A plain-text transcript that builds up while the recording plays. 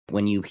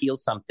when you heal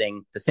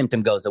something, the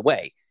symptom goes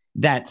away.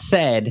 That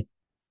said,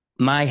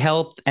 my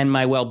health and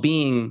my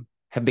well-being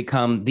have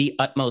become the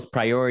utmost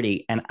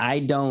priority, and I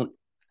don't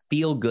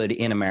feel good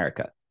in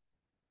America.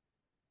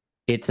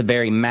 It's a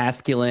very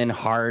masculine,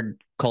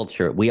 hard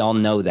culture. We all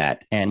know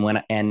that. And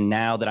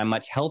now that I'm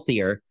much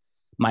healthier,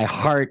 my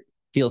heart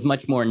feels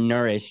much more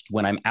nourished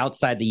when I'm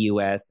outside the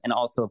US. And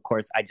also, of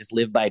course, I just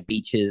live by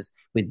beaches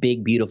with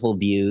big, beautiful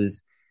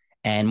views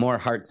and more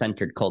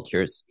heart-centered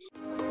cultures.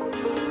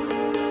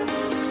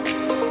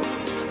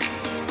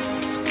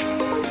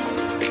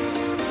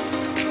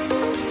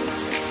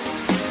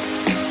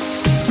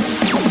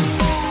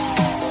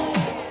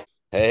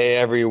 Hey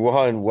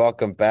everyone,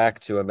 welcome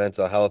back to a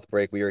mental health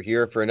break. We are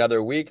here for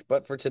another week,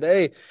 but for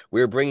today,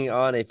 we are bringing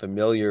on a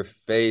familiar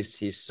face.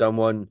 He's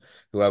someone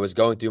who I was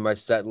going through my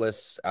set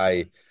list.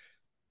 I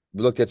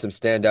looked at some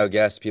standout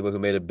guests, people who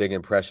made a big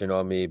impression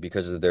on me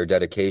because of their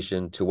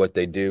dedication to what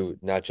they do,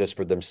 not just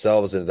for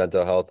themselves in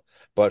mental health,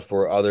 but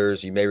for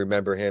others. You may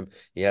remember him.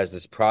 He has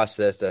this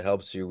process that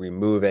helps you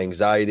remove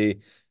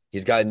anxiety.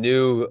 He's got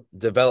new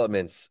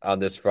developments on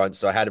this front,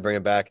 so I had to bring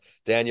him back.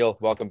 Daniel,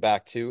 welcome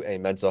back to a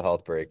mental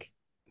health break.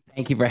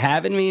 Thank you for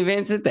having me,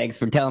 Vincent. Thanks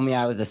for telling me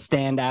I was a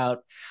standout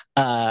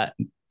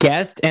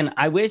guest. And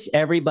I wish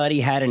everybody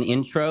had an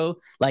intro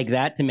like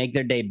that to make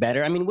their day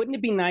better. I mean, wouldn't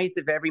it be nice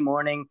if every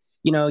morning,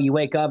 you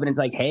wake up and it's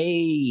like,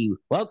 hey,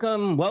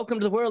 welcome to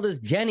the world is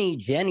Jenny.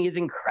 Jenny is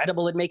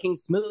incredible at making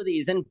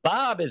smoothies, and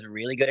Bob is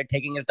really good at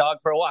taking his dog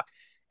for a walk.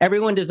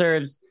 Everyone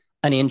deserves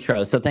an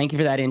intro. So thank you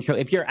for that intro.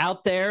 If you're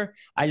out there,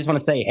 I just want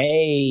to say,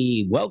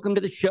 hey, welcome to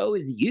the show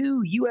is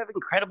you. You have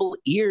incredible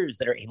ears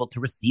that are able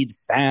to receive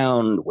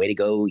sound. Way to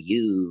go,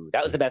 you.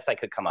 That was the best I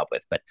could come up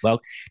with. But,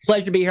 well, it's a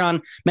pleasure to be here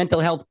on Mental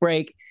Health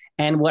Break.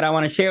 And what I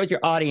want to share with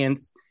your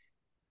audience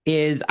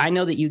is I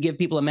know that you give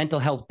people a mental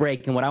health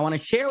break. And what I want to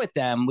share with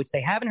them, which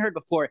they haven't heard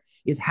before,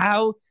 is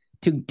how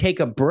to take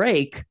a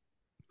break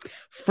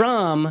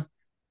from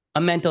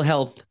a mental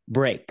health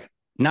break.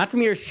 Not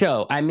from your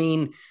show. I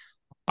mean,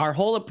 our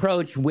whole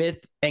approach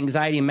with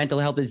anxiety and mental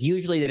health is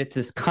usually that it's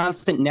this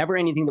constant, never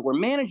ending that we're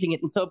managing it.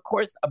 And so, of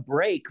course, a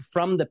break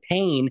from the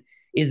pain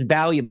is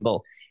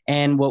valuable.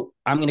 And what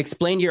I'm going to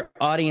explain to your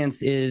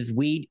audience is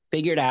we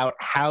figured out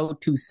how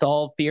to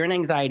solve fear and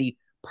anxiety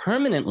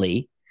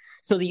permanently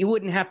so that you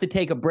wouldn't have to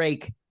take a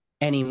break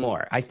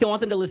anymore. I still want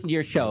them to listen to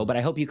your show, but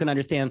I hope you can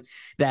understand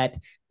that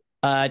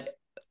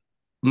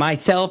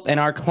myself and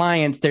our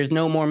clients, there's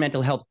no more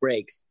mental health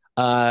breaks.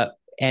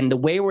 And the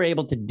way we're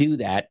able to do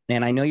that,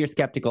 and I know you're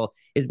skeptical,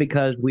 is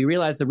because we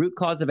realized the root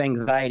cause of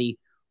anxiety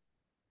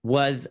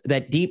was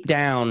that deep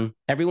down,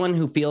 everyone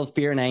who feels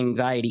fear and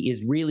anxiety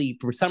is really,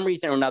 for some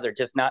reason or another,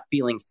 just not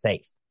feeling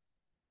safe.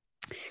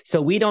 So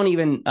we don't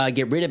even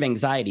get rid of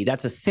anxiety.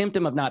 That's a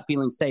symptom of not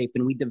feeling safe.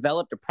 And we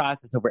developed a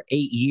process over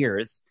 8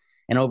 years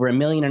and over 1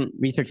 million in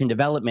research and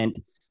development,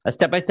 a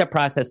step-by-step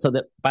process so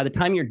that by the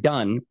time you're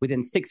done,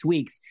 within 6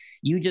 weeks,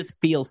 you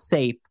just feel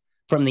safe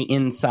from the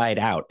inside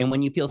out. And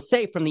when you feel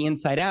safe from the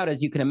inside out,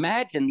 as you can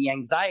imagine, the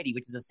anxiety,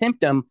 which is a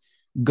symptom,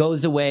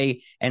 goes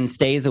away and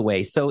stays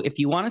away. So if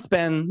you want to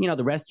spend,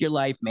 the rest of your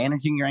life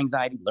managing your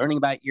anxiety, learning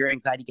about your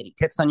anxiety, getting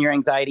tips on your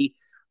anxiety,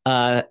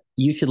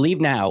 you should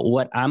leave now.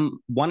 What I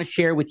want to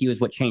share with you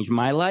is what changed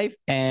my life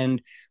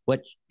and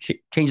what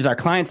changes our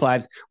clients'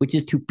 lives, which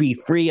is to be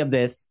free of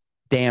this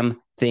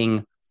damn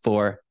thing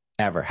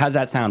forever. How's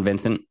that sound,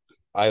 Vincent?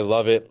 I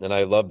love it, and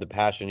I love the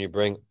passion you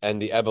bring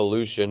and the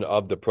evolution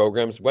of the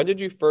programs. When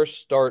did you first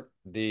start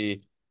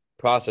the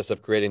process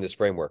of creating this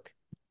framework?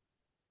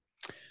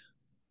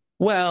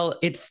 Well,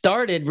 it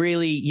started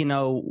really,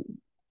 there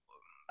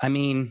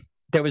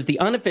was the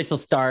unofficial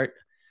start,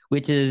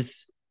 which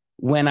is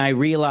when I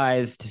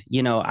realized,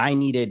 I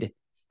needed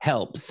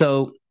help.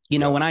 So,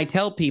 when I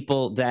tell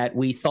people that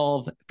we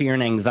solve fear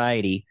and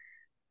anxiety,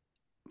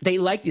 they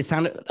like the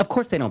sound. Of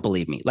course, they don't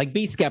believe me. Like,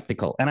 be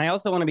skeptical. And I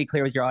also want to be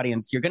clear with your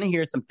audience. You're going to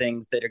hear some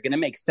things that are going to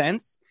make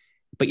sense,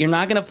 but you're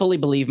not going to fully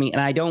believe me. And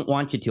I don't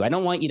want you to. I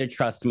don't want you to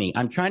trust me.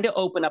 I'm trying to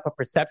open up a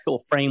perceptual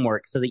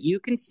framework so that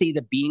you can see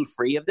that being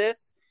free of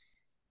this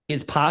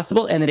is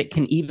possible and that it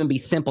can even be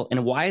simple.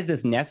 And why is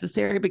this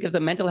necessary? Because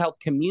the mental health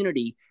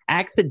community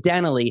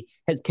accidentally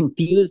has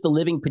confused the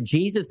living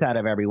bejesus out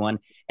of everyone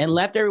and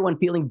left everyone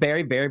feeling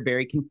very, very,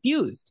 very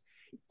confused.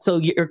 So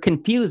you're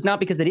confused, not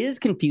because it is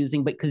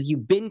confusing, but because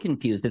you've been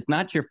confused. It's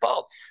not your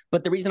fault.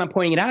 But the reason I'm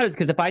pointing it out is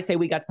because if I say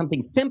we got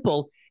something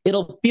simple,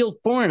 it'll feel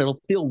foreign.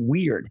 It'll feel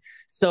weird.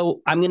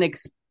 So I'm going to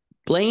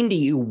explain to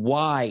you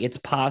why it's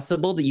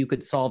possible that you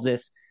could solve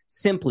this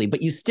simply,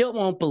 but you still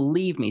won't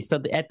believe me.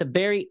 So at the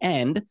very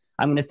end,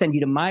 I'm going to send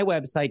you to my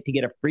website to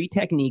get a free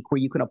technique where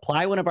you can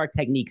apply one of our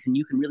techniques and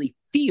you can really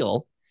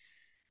feel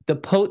the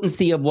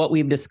potency of what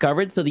we've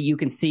discovered so that you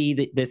can see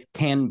that this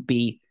can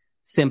be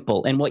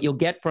simple. And what you'll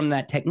get from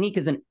that technique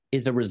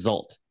is a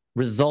result.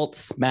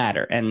 Results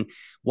matter. And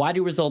why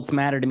do results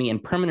matter to me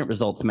and permanent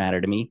results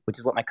matter to me, which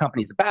is what my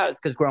company's about, is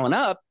because growing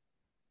up,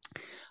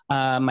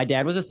 my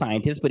dad was a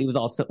scientist, but he was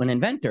also an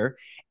inventor.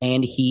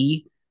 And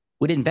he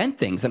would invent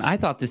things. And I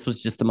thought this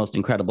was just the most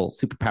incredible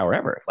superpower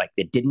ever. It's like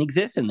it didn't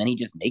exist. And then he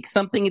just makes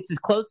something. It's as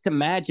close to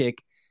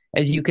magic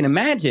as you can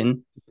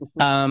imagine.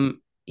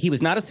 He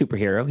was not a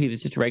superhero. He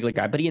was just a regular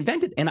guy, but he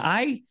invented. And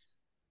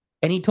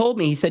he told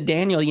me, he said,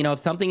 Daniel, if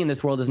something in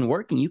this world isn't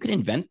working, you can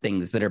invent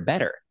things that are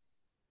better.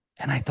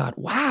 And I thought,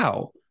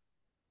 wow,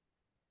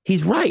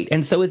 he's right.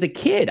 And so as a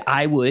kid,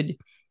 I would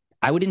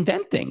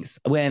invent things.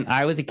 When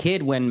I was a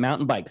kid, when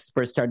mountain bikes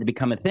first started to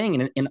become a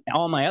thing, and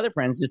all my other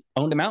friends just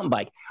owned a mountain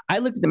bike, I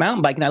looked at the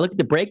mountain bike and I looked at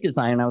the brake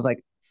design and I was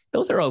like,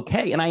 those are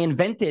okay. And I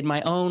invented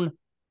my own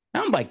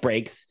mountain bike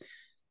brakes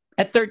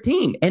at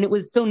 13. And it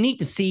was so neat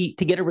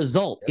to get a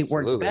result.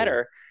 Absolutely. It worked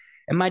better.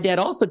 And my dad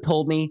also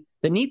told me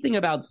the neat thing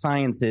about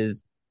science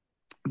is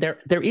there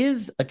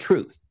is a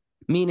truth,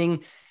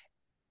 meaning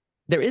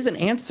there is an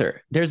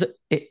answer.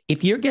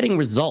 If you're getting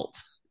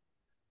results,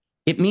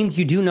 it means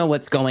you do know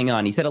what's going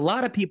on. He said a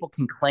lot of people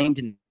can claim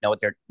to know what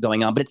they're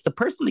going on, but it's the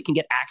person that can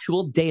get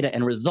actual data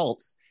and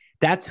results.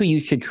 That's who you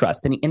should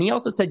trust. And he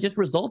also said just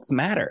results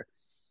matter.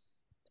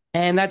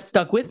 And that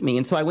stuck with me.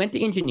 And so I went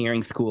to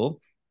engineering school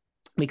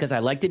because I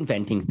liked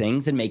inventing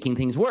things and making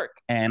things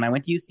work. And I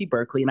went to UC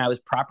Berkeley and I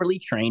was properly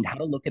trained how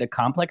to look at a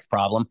complex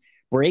problem,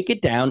 break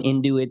it down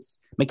into its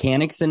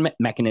mechanics and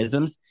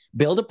mechanisms,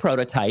 build a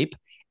prototype,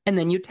 and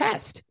then you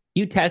test.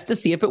 You test to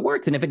see if it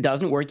works. And if it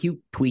doesn't work,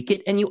 you tweak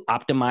it and you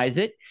optimize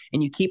it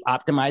and you keep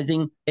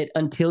optimizing it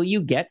until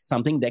you get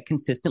something that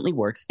consistently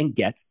works and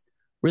gets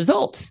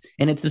results.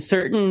 And it's a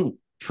certain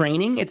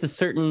training. It's a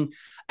certain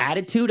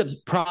attitude of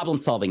problem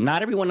solving.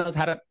 Not everyone knows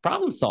how to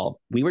problem solve.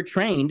 We were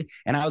trained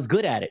and I was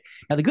good at it.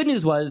 Now, the good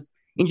news was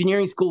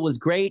engineering school was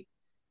great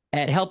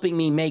at helping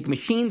me make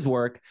machines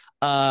work.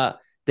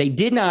 They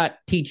did not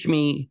teach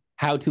me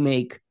how to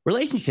make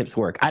relationships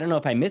work. I don't know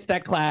if I missed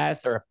that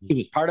class or it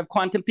was part of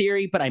quantum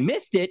theory, but I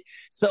missed it.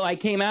 So I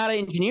came out of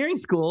engineering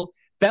school,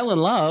 fell in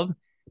love.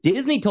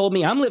 Disney told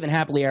me I'm living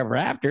happily ever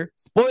after.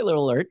 Spoiler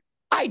alert,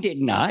 I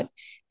did not.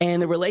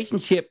 And the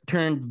relationship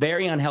turned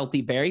very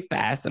unhealthy very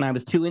fast. And I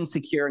was too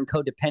insecure and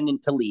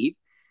codependent to leave.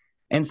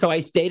 And so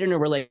I stayed in a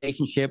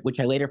relationship, which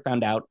I later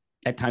found out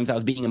at times I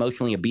was being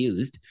emotionally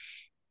abused.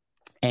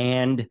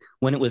 And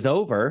when it was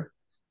over,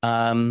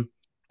 2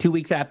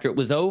 weeks after it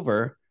was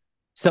over,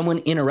 someone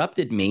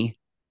interrupted me,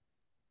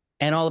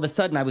 and all of a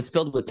sudden I was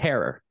filled with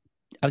terror.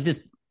 I was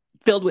just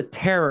filled with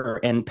terror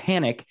and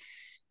panic,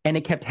 and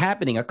it kept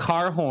happening, a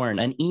car horn,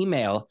 an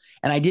email,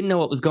 and I didn't know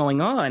what was going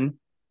on.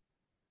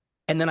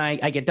 And then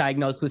I get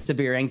diagnosed with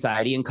severe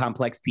anxiety and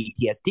complex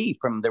PTSD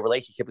from the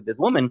relationship with this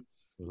woman.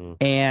 Mm-hmm.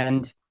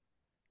 And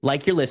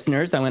like your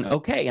listeners, I went,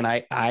 okay. And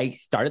I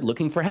started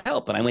looking for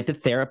help, and I went to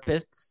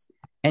therapists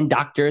and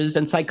doctors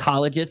and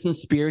psychologists and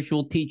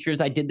spiritual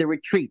teachers. I did the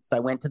retreats. I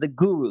went to the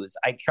gurus.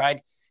 I tried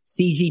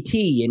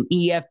CGT and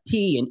EFT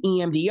and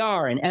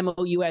EMDR and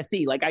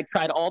MOUSE. Like I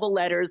tried all the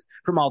letters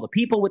from all the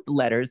people with the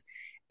letters.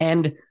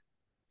 And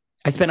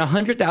I spent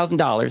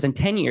 $100,000 in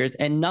 10 years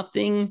and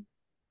nothing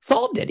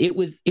solved it.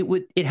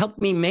 It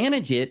helped me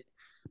manage it,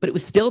 but it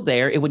was still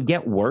there. It would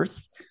get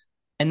worse.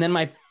 And then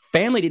my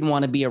family didn't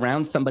want to be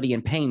around somebody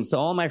in pain. So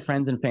all my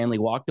friends and family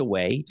walked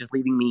away, just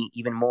leaving me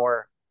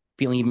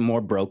feeling even more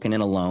broken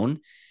and alone.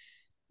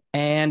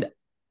 And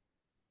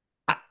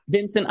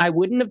Vincent, I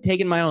wouldn't have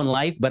taken my own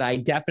life, but I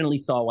definitely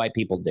saw why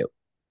people do.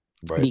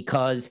 Right.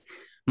 Because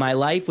my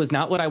life was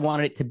not what I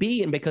wanted it to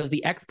be. And because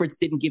the experts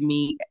didn't give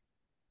me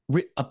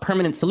a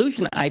permanent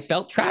solution, I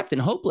felt trapped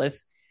and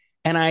hopeless.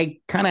 And I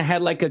kind of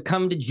had like a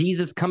come to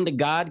Jesus, come to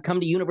God, come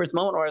to universe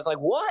moment where I was like,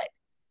 what?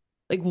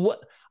 Like,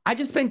 what? I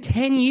just spent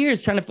 10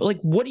 years trying to, like,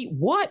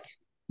 what?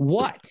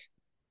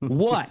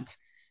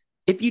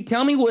 If you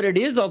tell me what it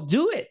is, I'll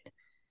do it.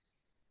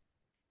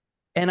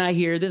 And I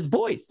hear this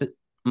voice,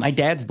 my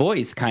dad's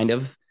voice, kind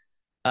of,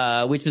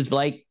 which is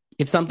like,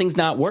 if something's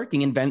not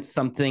working, invent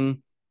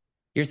something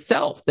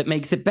yourself that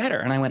makes it better.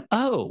 And I went,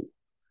 oh,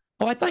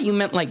 I thought you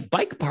meant like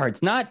bike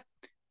parts, not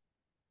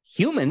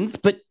humans.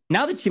 But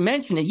now that you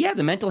mention it, yeah,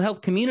 the mental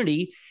health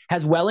community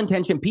has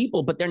well-intentioned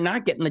people, but they're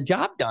not getting the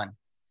job done.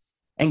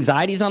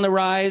 Anxiety's on the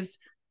rise,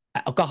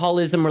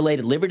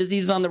 alcoholism-related liver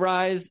disease is on the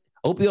rise,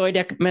 opioid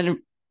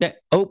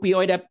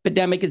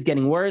epidemic is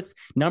getting worse.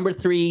 Number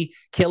 3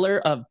 killer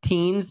of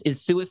teens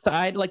is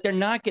suicide. Like they're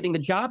not getting the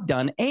job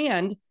done.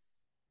 And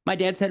my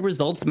dad said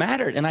results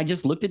mattered. And I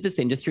just looked at this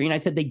industry and I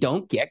said, they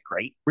don't get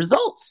great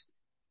results.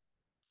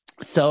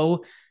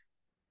 So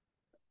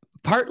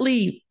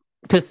partly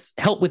to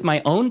help with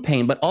my own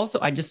pain, but also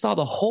I just saw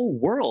the whole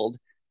world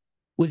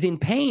was in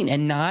pain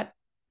and not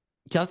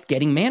just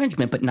getting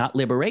management, but not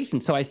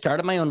liberation. So I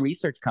started my own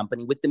research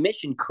company with the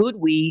mission, could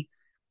we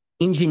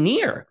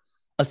engineer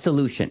a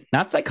solution,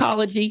 not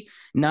psychology,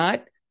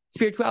 not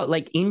spirituality,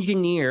 like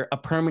engineer a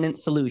permanent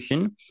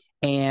solution.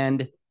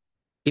 And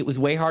it was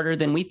way harder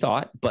than we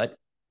thought, but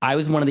I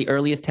was one of the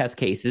earliest test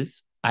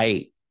cases.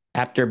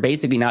 After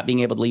basically not being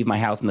able to leave my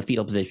house in the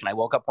fetal position, I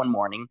woke up one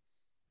morning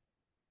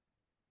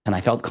and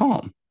I felt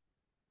calm.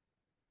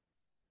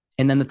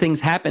 And then the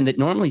things happened that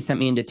normally sent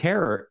me into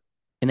terror,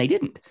 and they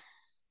didn't.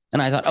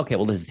 And I thought, okay,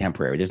 well, this is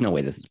temporary. There's no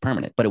way this is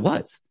permanent, but it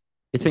was.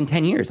 It's been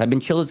 10 years. I've been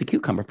chill as a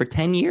cucumber for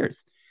 10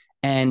 years.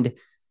 And,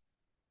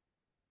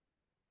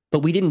 but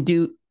we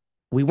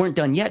weren't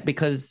done yet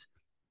because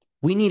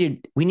we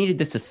needed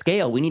this to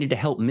scale. We needed to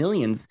help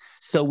millions.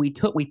 So we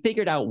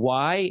figured out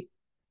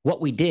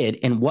what we did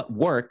and what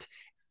worked.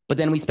 But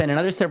then we spent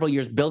another several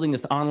years building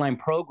this online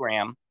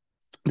program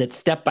that's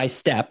step by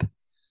step,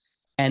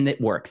 and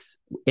it works.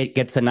 It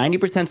gets a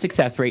 90%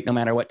 success rate no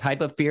matter what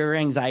type of fear or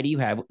anxiety you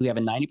have. We have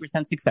a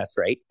 90% success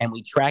rate, and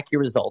we track your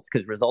results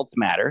because results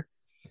matter.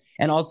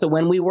 And also,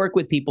 when we work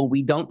with people,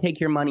 we don't take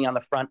your money on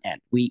the front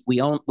end.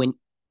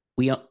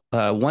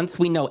 Once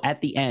we know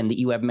at the end that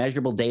you have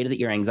measurable data that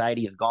your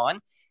anxiety is gone,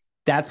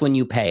 that's when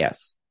you pay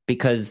us,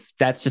 because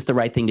that's just the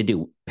right thing to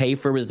do. Pay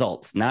for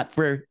results, not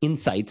for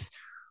insights,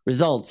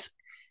 results.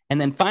 And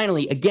then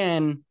finally,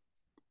 again,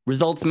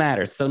 results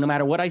matter. So no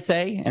matter what I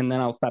say, and then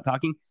I'll stop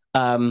talking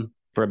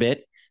for a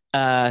bit,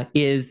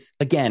 is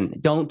again,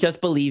 don't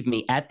just believe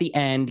me. At the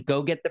end,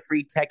 go get the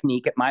free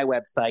technique at my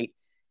website,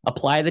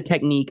 apply the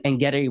technique, and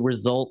get a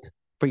result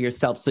for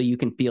yourself so you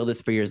can feel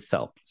this for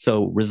yourself.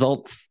 So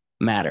results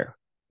matter.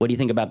 What do you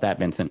think about that,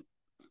 Vincent?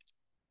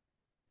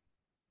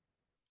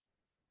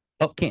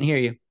 Oh, can't hear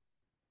you.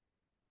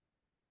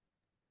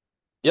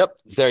 Yep,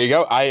 there you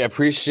go. I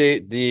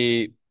appreciate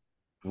the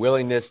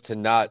willingness to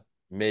not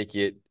make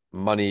it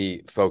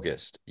money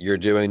focused. You're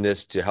doing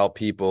this to help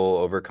people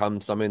overcome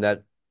something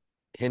that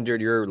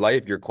hindered your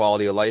life, your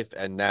quality of life.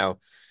 And now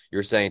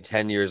you're saying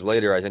 10 years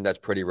later, I think that's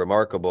pretty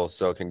remarkable.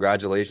 So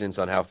congratulations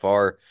on how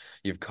far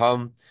you've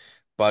come.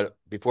 But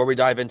before we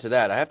dive into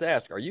that, I have to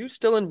ask, are you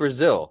still in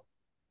Brazil?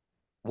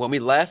 When we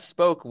last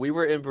spoke, we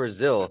were in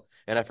Brazil,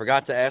 and I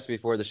forgot to ask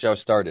before the show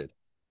started.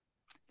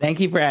 Thank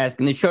you for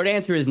asking. The short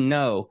answer is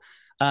no.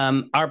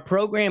 Our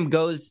program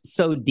goes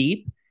so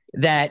deep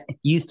that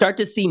you start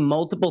to see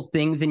multiple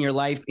things in your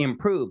life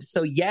improve.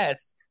 So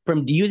yes,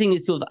 from using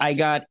these tools, I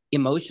got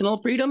emotional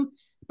freedom.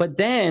 But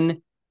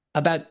then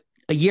about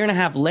a year and a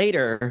half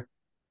later,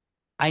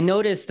 I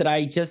noticed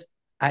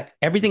that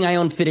everything I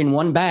owned fit in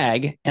one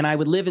bag, and I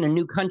would live in a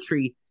new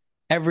country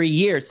every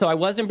year. So I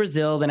was in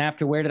Brazil. Then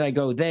after, where did I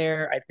go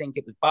there? I think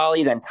it was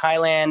Bali, then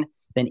Thailand,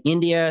 then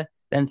India,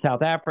 then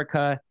South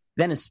Africa,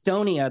 then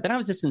Estonia. Then I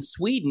was just in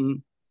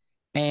Sweden,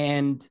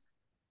 and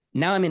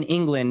now I'm in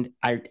England.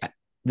 I'm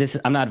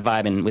not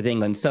vibing with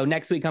England. So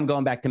next week I'm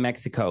going back to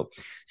Mexico.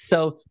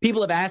 So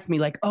people have asked me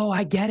like, "Oh,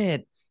 I get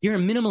it. You're a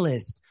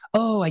minimalist.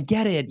 Oh, I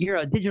get it. You're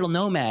a digital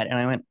nomad." And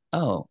I went,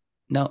 "Oh,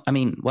 no. I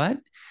mean, what?"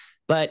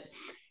 But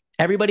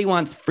everybody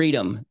wants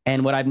freedom.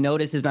 And what I've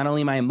noticed is not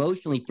only am I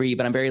emotionally free,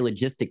 but I'm very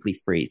logistically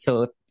free.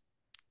 So if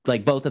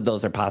like both of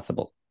those are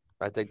possible.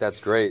 I think that's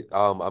great.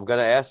 I'm going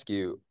to ask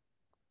you,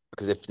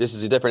 because if this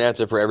is a different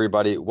answer for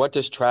everybody, what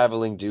does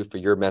traveling do for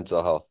your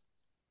mental health?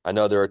 I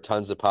know there are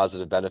tons of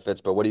positive benefits,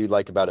 but what do you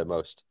like about it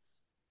most?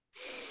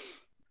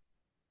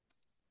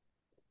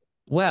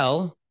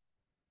 Well,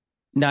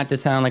 not to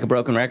sound like a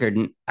broken record,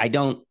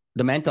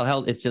 the mental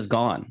health is just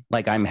gone.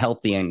 Like I'm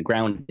healthy and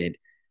grounded.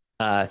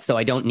 So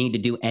I don't need to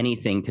do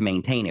anything to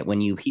maintain it. When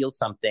you heal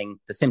something,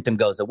 the symptom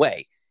goes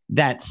away.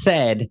 That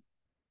said,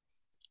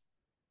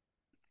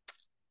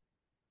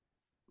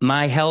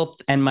 my health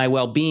and my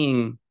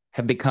well-being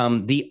have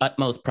become the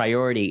utmost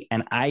priority,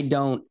 and I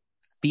don't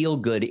feel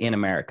good in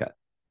America.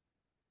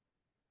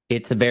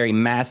 It's a very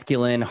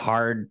masculine,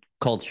 hard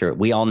culture.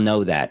 We all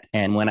know that.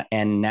 And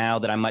now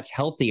that I'm much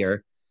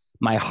healthier,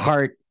 my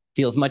heart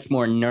feels much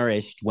more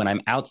nourished when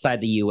I'm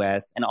outside the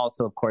US. And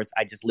also, of course,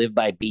 I just live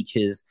by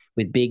beaches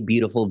with big,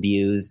 beautiful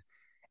views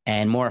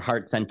and more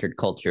heart-centered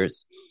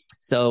cultures.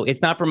 So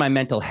it's not for my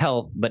mental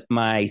health, but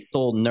my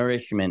soul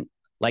nourishment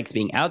likes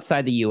being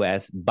outside the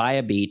US by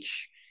a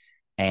beach.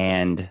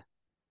 And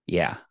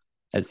yeah,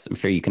 as I'm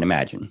sure you can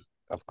imagine.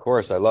 Of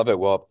course, I love it.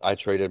 Well, I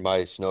traded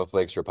my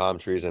snowflakes for palm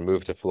trees and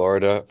moved to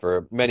Florida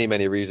for many,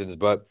 many reasons.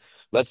 But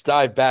let's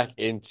dive back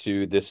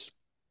into this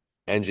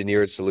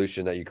engineered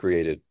solution that you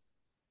created.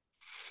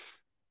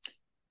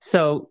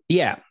 So,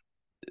 yeah,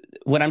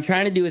 what I'm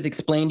trying to do is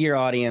explain to your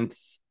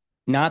audience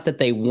not that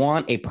they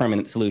want a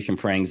permanent solution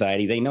for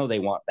anxiety. They know they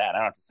want that. I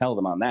don't have to sell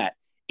them on that.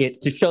 It's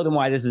to show them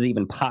why this is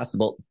even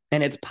possible.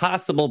 And it's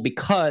possible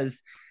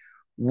because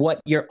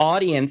what your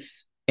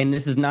audience, and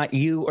this is not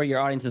you or your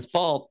audience's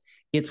fault,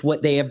 it's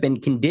what they have been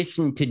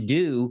conditioned to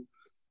do,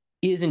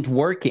 isn't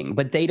working,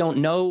 but they don't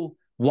know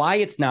why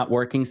it's not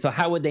working. So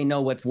how would they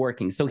know what's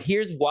working? So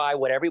here's why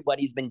what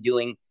everybody's been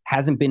doing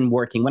hasn't been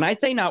working. When I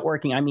say not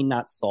working, I mean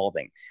not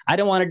solving. I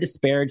don't want to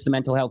disparage the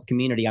mental health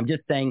community. I'm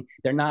just saying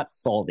they're not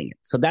solving it.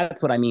 So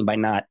that's what I mean by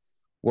not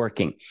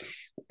working.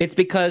 It's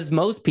because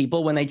most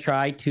people, when they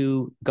try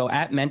to go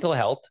at mental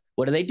health,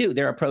 what do?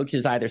 Their approach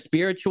is either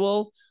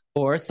spiritual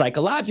or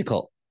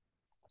psychological.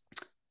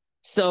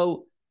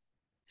 So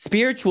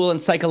spiritual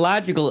and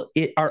psychological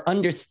are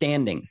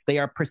understandings. They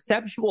are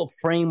perceptual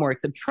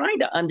frameworks of trying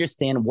to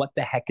understand what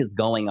the heck is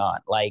going on.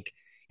 Like,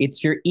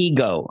 it's your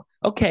ego.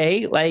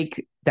 Okay,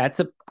 like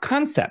that's a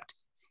concept.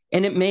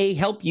 And it may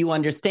help you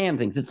understand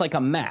things. It's like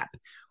a map.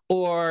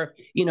 or,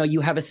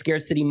 you have a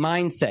scarcity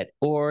mindset,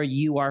 or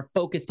you are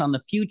focused on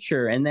the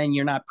future and then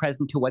you're not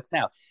present to what's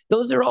now.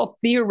 Those are all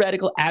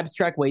theoretical,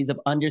 abstract ways of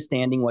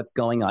understanding what's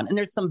going on. And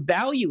there's some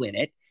value in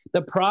it.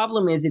 The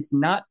problem is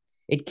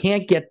it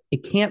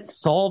can't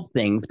solve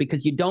things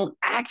because you don't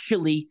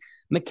actually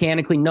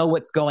mechanically know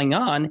what's going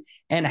on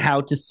and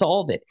how to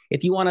solve it.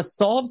 If you want to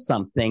solve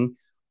something,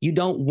 you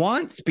don't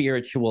want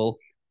spiritual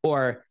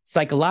or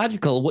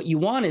psychological. What you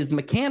want is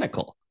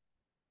mechanical.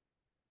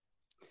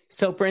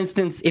 So, for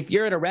instance, if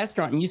you're at a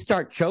restaurant and you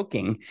start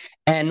choking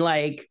and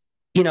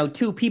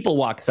two people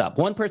walks up,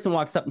 one person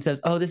walks up and says,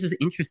 "Oh, this is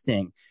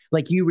interesting.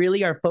 Like, you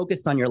really are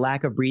focused on your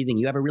lack of breathing.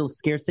 You have a real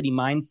scarcity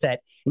mindset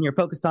and you're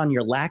focused on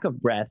your lack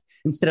of breath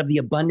instead of the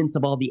abundance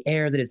of all the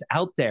air that is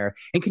out there.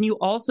 And can you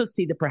also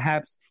see that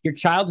perhaps your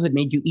childhood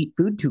made you eat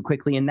food too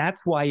quickly and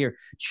that's why you're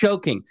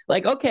choking?"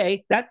 Like,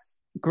 okay, that's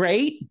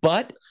great,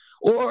 but...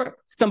 Or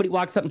somebody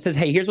walks up and says,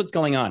 "Hey, here's what's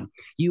going on.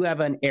 You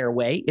have an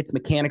airway. It's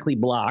mechanically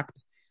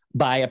blocked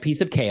by a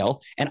piece of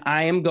kale, and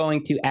I am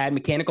going to add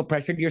mechanical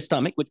pressure to your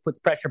stomach, which puts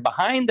pressure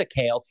behind the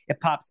kale. It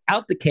pops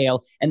out the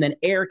kale, and then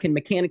air can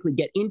mechanically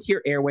get into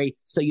your airway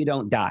so you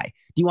don't die."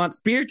 Do you want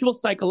spiritual,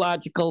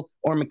 psychological,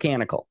 or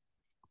mechanical?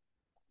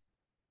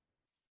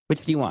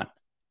 Which do you want?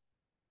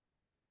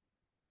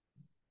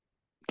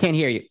 Can't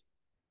hear you.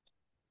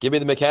 Give me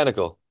the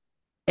mechanical.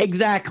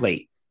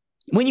 Exactly.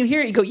 When you hear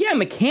it, you go, yeah,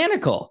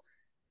 mechanical.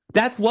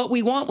 That's what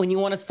we want when you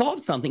want to solve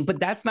something, but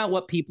that's not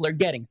what people are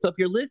getting. So if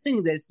you're listening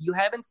to this, you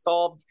haven't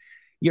solved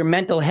your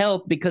mental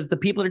health because the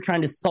people that are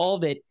trying to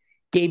solve it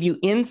gave you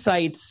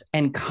insights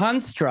and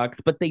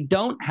constructs, but they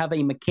don't have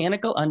a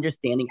mechanical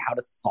understanding how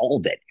to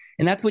solve it.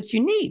 And that's what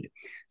you need.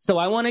 So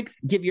I want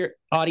to give your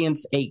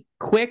audience a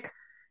quick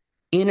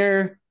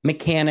inner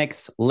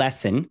mechanics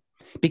lesson,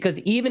 because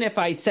even if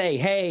I say,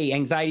 hey,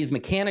 anxiety is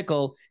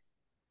mechanical,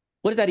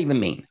 what does that even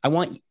mean? I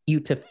want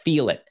you to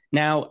feel it.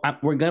 Now,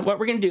 what we're going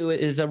to do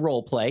is a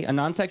role play, a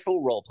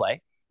non-sexual role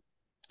play.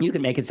 You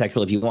can make it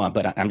sexual if you want,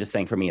 but I'm just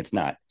saying for me, it's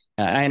not.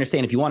 I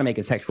understand if you want to make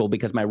it sexual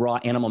because my raw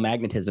animal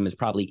magnetism is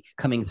probably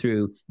coming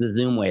through the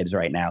Zoom waves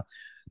right now.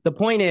 The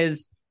point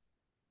is,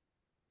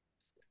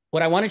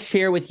 what I want to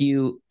share with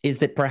you is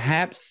that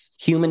perhaps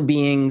human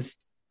beings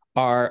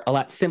are a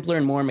lot simpler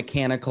and more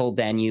mechanical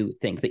than you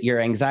think, that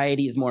your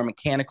anxiety is more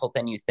mechanical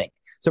than you think.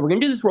 So we're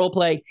going to do this role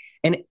play,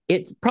 and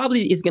it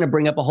probably is going to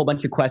bring up a whole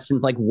bunch of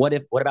questions like, what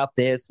about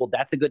this? Well,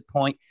 that's a good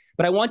point.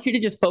 But I want you to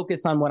just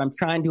focus on what I'm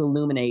trying to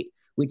illuminate,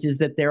 which is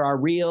that there are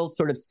real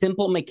sort of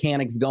simple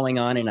mechanics going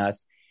on in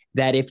us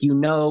that if you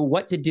know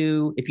what to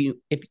do, if you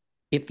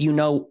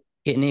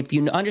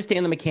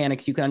understand the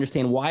mechanics, you can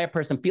understand why a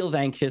person feels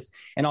anxious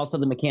and also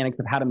the mechanics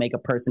of how to make a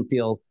person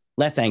feel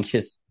less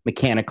anxious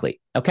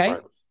mechanically. Okay?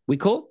 Right. We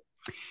cool?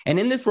 And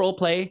in this role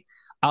play,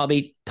 I'll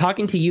be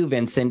talking to you,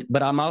 Vincent,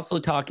 but I'm also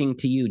talking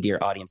to you, dear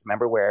audience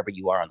member, wherever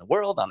you are in the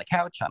world, on the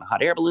couch, on a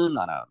hot air balloon,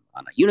 on a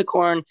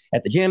unicorn,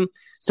 at the gym.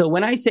 So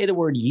when I say the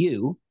word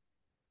you,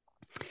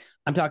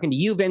 I'm talking to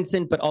you,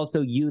 Vincent, but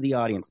also you, the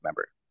audience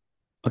member.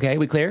 Okay,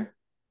 we clear?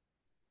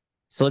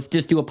 So let's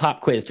just do a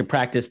pop quiz to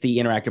practice the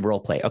interactive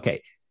role play.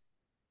 Okay.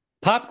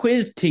 Pop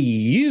quiz to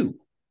you.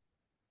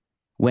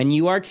 When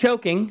you are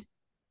choking,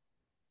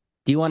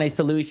 do you want a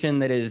solution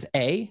that is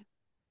A,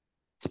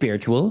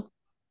 spiritual,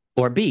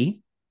 or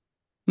B,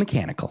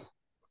 mechanical?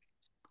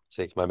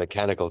 Take my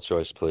mechanical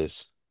choice,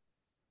 please.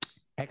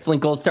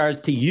 Excellent. Gold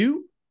stars to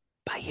you.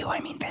 By you, I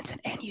mean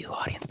Vincent, and you,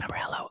 audience member.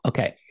 Hello.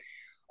 Okay.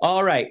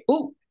 All right.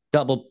 Ooh,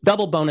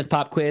 double bonus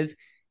pop quiz.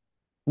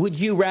 Would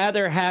you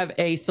rather have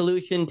a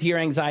solution to your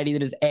anxiety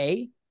that is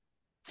A,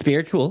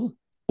 spiritual,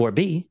 or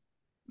B,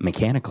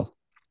 mechanical?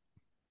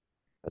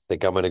 I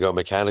think I'm going to go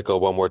mechanical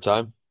one more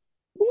time.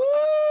 Woo!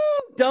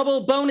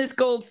 Double bonus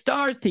gold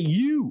stars to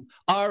you.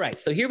 All right,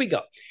 so here we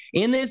go.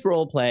 In this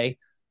role play,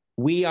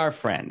 we are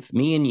friends,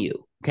 me and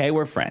you. Okay,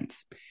 we're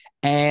friends.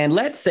 And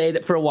let's say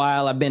that for a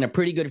while, I've been a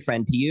pretty good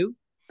friend to you.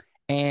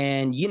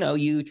 And,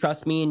 you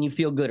trust me and you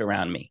feel good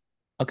around me.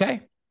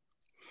 Okay?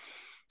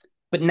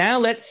 But now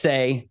let's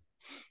say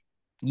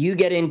you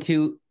get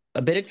into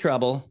a bit of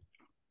trouble,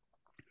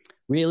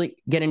 really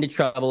get into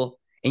trouble,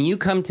 and you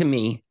come to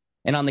me,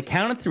 and on the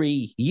count of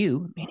three,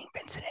 you, meaning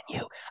Vincent and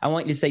you, I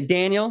want you to say,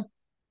 Daniel,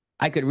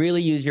 I could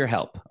really use your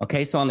help.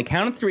 Okay, so on the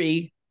count of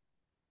three,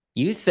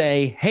 you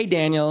say, hey,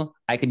 Daniel,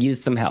 I could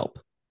use some help.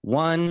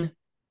 1,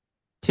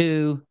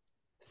 2,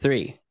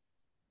 3.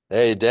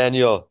 Hey,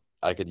 Daniel,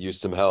 I could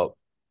use some help.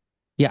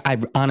 Yeah, I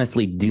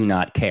honestly do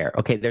not care.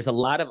 Okay, there's a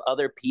lot of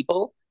other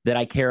people that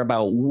I care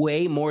about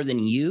way more than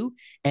you.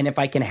 And if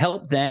I can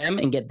help them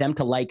and get them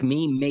to like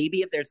me,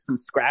 maybe if there's some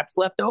scraps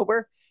left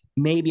over,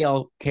 maybe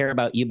I'll care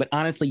about you. But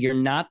honestly, you're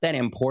not that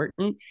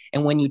important.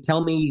 And when you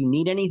tell me you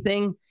need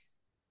anything,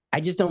 I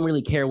just don't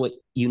really care what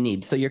you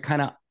need. So you're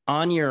kind of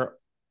on your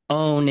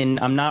own and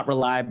I'm not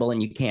reliable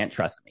and you can't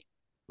trust me.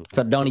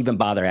 So don't even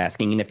bother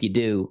asking. And if you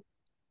do,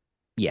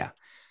 yeah.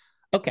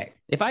 Okay.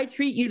 If I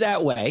treat you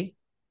that way,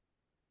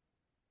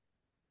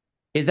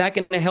 is that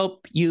going to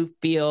help you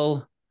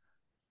feel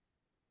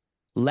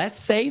less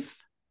safe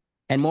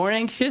and more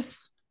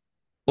anxious,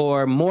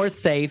 or more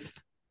safe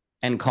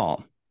and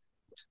calm?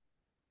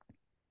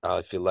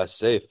 I feel less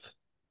safe,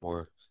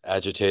 more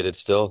agitated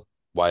still.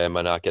 Why am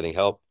I not getting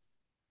help?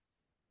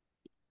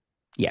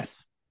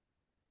 Yes.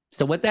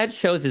 So what that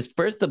shows is,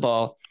 first of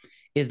all,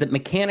 is that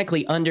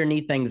mechanically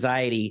underneath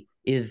anxiety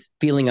is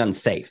feeling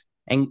unsafe.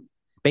 And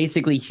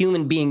basically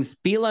human beings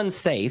feel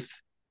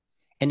unsafe.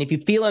 And if you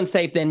feel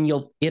unsafe, then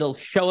it'll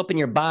show up in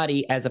your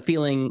body as a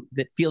feeling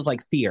that feels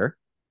like fear.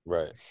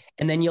 Right.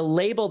 And then you'll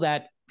label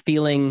that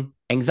feeling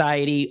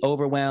anxiety,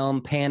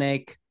 overwhelm,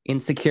 panic,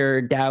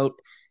 insecure, doubt.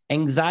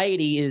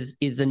 Anxiety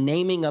is a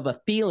naming of a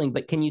feeling,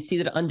 but can you see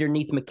that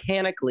underneath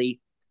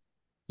mechanically,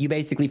 you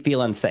basically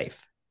feel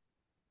unsafe?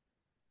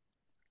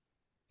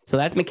 So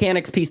that's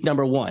mechanics piece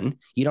number one.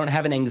 You don't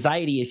have an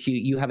anxiety issue,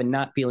 you have a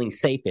not feeling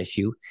safe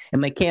issue.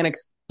 And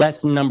mechanics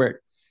lesson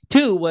number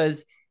two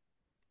was,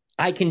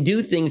 I can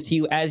do things to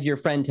you as your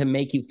friend to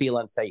make you feel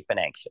unsafe and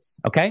anxious.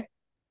 Okay?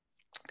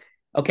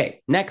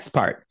 Okay, next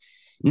part.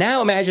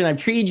 Now imagine I've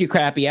treated you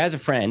crappy as a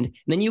friend, and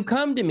then you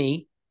come to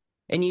me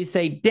and you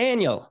say,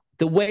 Daniel,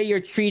 the way you're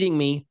treating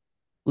me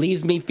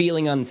leaves me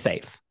feeling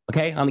unsafe.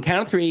 Okay? On the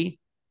count of three,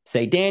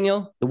 say,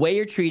 Daniel, the way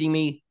you're treating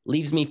me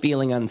leaves me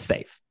feeling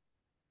unsafe.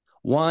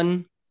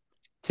 1,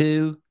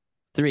 2,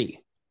 3.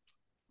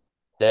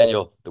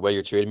 Daniel, the way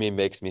you're treating me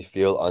makes me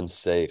feel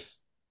unsafe.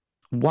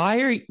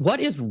 What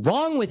is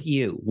wrong with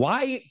you?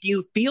 Why do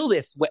you feel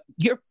this way?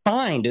 You're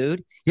fine,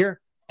 dude. You're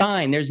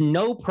fine. There's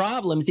no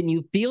problems, and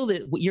you feel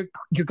that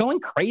you're going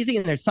crazy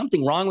and there's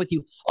something wrong with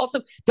you.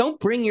 Also, don't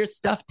bring your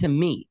stuff to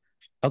me.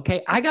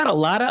 Okay? I got a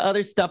lot of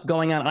other stuff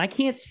going on. I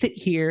can't sit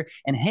here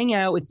and hang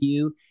out with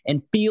you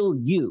and feel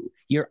you.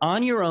 You're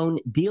on your own.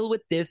 Deal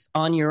with this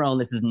on your own.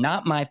 This is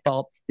not my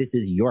fault. This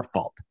is your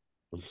fault.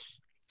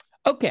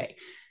 Okay.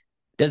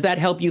 Does that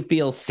help you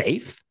feel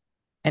safe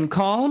and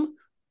calm?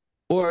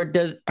 Or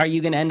are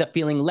you going to end up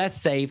feeling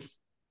less safe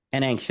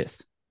and anxious?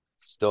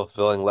 Still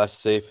feeling less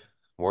safe,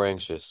 more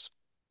anxious.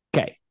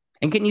 Okay.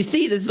 And can you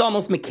see this is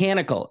almost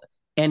mechanical,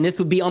 and this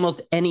would be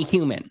almost any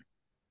human?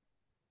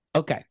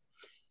 Okay.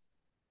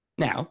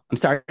 Now, I'm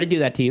sorry to do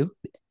that to you.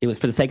 It was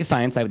for the sake of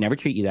science. I would never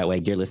treat you that way,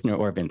 dear listener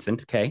or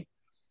Vincent. Okay.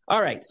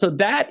 All right. So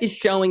that is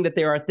showing that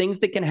there are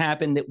things that can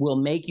happen that will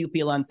make you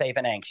feel unsafe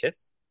and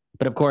anxious.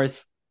 But of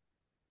course,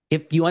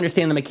 if you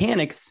understand the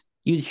mechanics,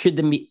 you should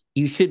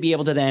be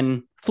able to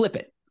then flip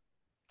it.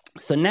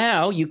 So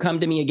now you come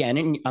to me again,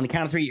 and on the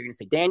count of three, you're going to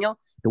say, Daniel,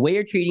 the way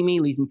you're treating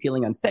me leaves me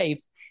feeling unsafe.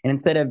 And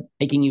instead of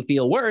making you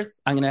feel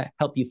worse, I'm going to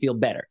help you feel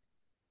better.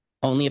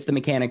 Only if the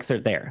mechanics are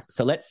there.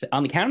 So let's,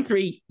 on the count of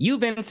three, you,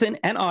 Vincent,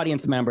 and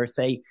audience member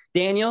say,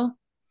 Daniel,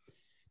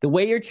 the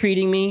way you're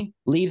treating me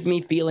leaves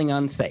me feeling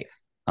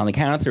unsafe. On the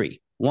count of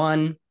three.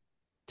 1,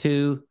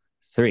 2,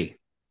 3.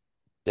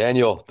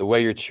 Daniel, the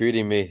way you're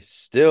treating me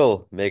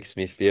still makes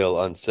me feel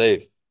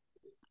unsafe.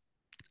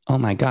 Oh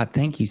my God,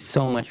 thank you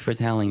so much for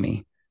telling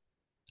me.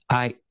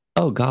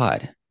 Oh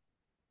God.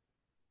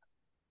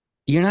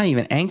 You're not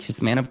even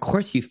anxious, man. Of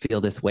course you feel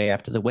this way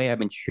after the way I've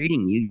been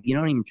treating you. You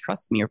don't even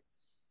trust me.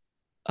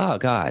 Oh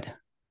God.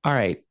 All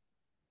right.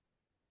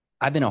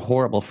 I've been a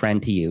horrible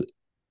friend to you,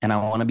 and I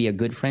want to be a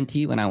good friend to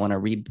you, and I want to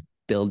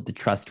rebuild the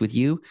trust with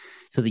you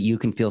so that you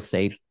can feel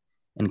safe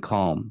and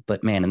calm.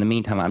 But man, in the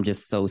meantime, I'm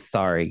just so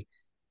sorry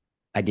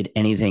I did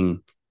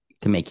anything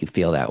to make you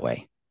feel that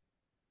way.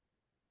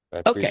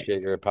 I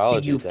appreciate your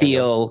apology, Do you Daniel.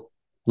 feel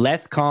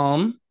less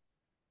calm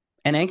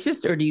and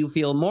anxious, or do you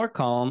feel more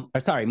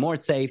more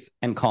safe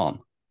and calm?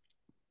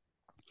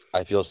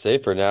 I feel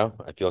safer now.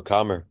 I feel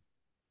calmer.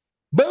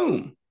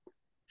 Boom.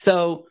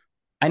 So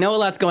I know a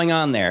lot's going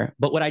on there,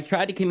 but what I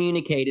tried to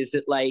communicate is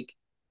that, like,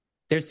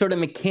 there's sort of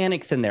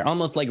mechanics in there,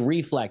 almost like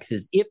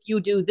reflexes. If you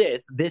do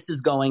this, this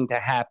is going to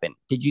happen.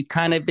 Did you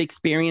kind of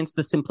experience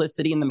the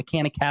simplicity and the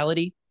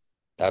mechanicality?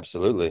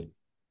 Absolutely.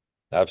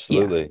 Yeah.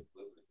 Absolutely.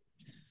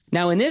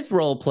 Now, in this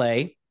role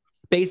play,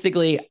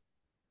 basically,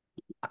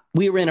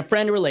 we were in a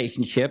friend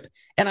relationship,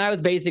 and I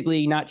was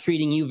basically not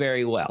treating you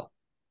very well.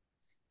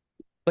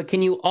 But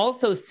can you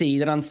also see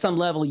that on some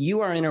level,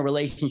 you are in a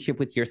relationship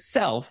with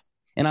yourself,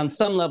 and on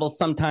some level,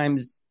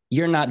 sometimes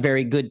you're not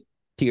very good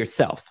to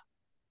yourself?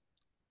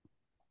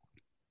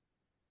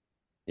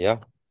 Yeah.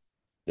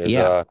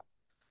 Yeah.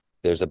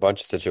 There's a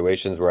bunch of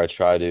situations where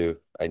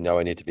I know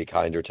I need to be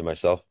kinder to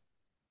myself.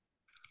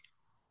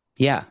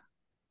 Yeah.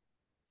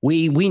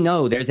 We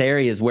know there's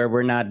areas where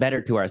we're not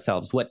better to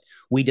ourselves. What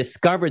we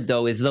discovered,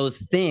 though, is those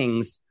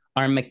things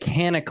are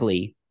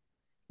mechanically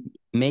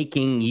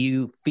making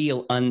you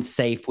feel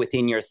unsafe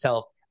within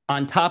yourself.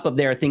 On top of,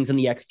 there are things in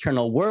the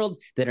external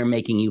world that are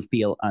making you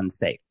feel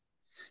unsafe.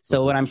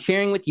 So what I'm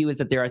sharing with you is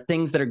that there are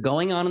things that are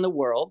going on in the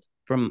world,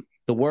 from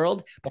the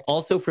world, but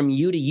also from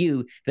you to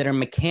you, that are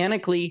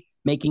mechanically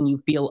making you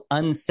feel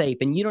unsafe.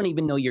 And you don't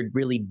even know you're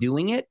really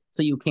doing it,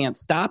 so you can't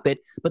stop it.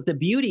 But the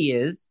beauty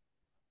is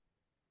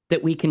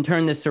that we can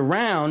turn this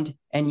around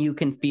and you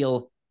can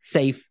feel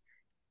safe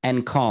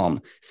and calm.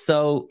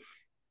 So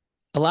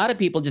a lot of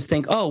people just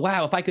think, oh,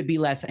 wow, if I could be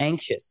less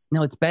anxious.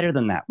 No, it's better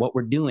than that. What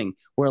we're doing,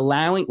 we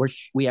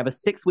have a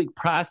 6-week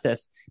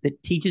process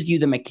that teaches you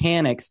the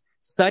mechanics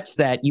such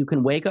that you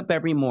can wake up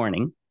every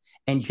morning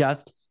and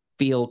just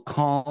feel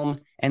calm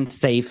and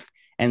safe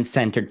and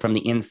centered from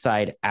the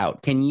inside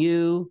out. Can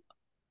you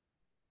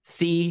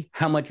see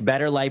how much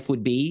better life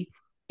would be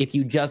if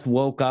you just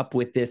woke up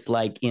with this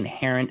like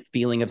inherent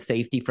feeling of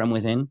safety from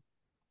within?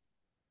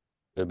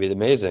 It'd be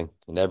amazing.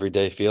 An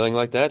everyday feeling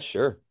like that,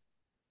 sure.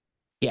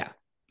 Yeah.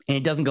 And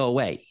it doesn't go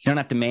away. You don't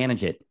have to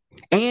manage it.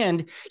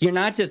 And you're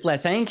not just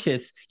less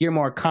anxious, you're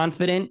more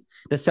confident.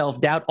 The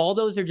self-doubt, all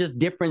those are just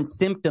different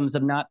symptoms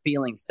of not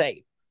feeling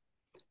safe.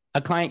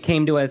 A client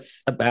came to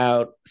us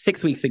about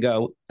 6 weeks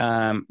ago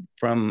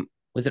from,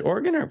 was it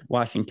Oregon or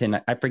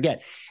Washington? I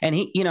forget. And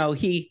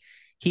he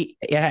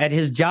had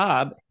his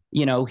job,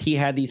 he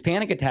had these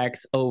panic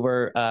attacks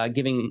over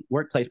giving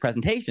workplace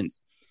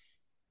presentations.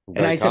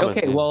 And I said,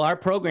 okay, well, our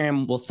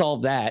program will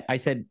solve that. I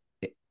said,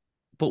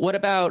 but what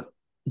about,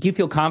 do you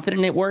feel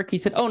confident at work? He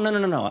said, oh,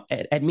 no.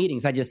 At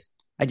meetings, I just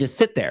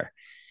sit there.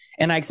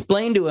 And I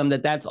explained to him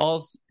that that's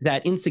all,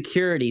 that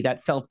insecurity,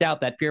 that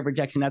self-doubt, that fear of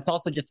rejection, that's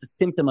also just a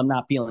symptom of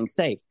not feeling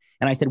safe.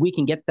 And I said, we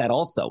can get that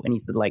also. And he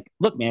said, like,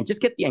 look, man, just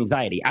get the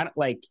anxiety. I don't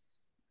like,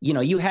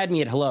 you had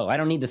me at hello. I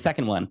don't need the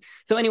second one.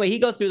 So anyway, he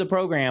goes through the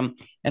program,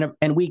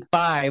 and week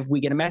 5, we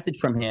get a message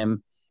from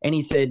him. And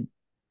he said,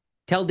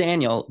 tell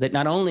Daniel that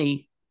not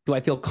only do I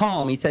feel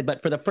calm, he said,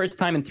 but for the first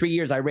time in 3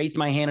 years, I raised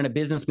my hand in a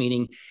business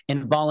meeting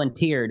and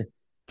volunteered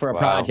for a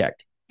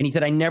project. And he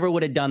said, I never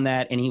would have done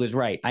that. And he was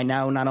right. I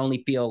now not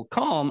only feel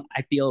calm,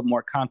 I feel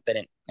more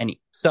confident. And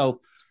so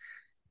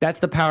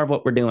that's the power of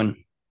what we're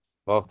doing.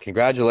 Well,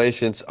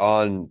 congratulations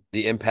on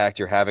the impact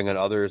you're having on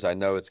others. I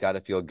know it's got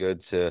to feel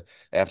good to,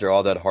 after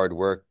all that hard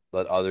work,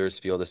 let others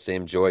feel the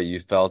same joy you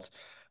felt.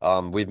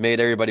 We've made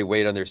everybody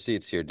wait on their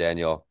seats here,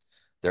 Daniel.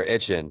 They're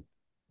itching.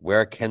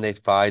 Where can they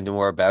find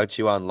more about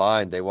you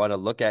online? They want to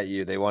look at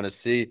you. They want to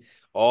see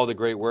all the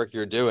great work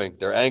you're doing.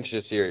 They're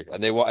anxious here,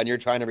 and and you're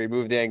trying to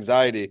remove the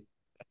anxiety.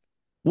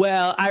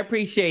 Well, I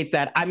appreciate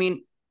that. I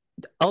mean,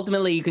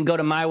 ultimately, you can go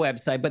to my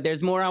website, but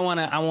there's more I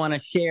want to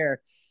share,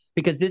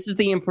 because this is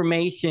the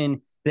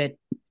information that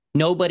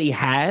nobody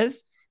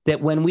has,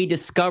 that when we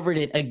discovered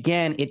it,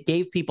 again, it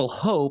gave people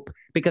hope,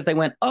 because they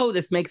went, oh,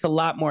 this makes a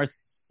lot more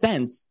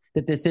sense,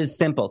 that this is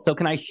simple. So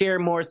can I share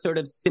more sort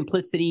of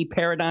simplicity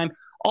paradigm?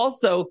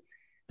 Also,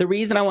 the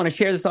reason I want to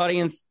share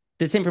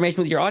this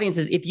information with your audience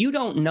is, if you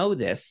don't know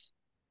this,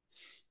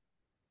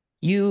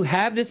 you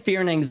have this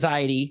fear and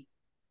anxiety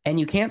and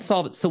you can't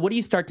solve it. So what do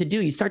you start to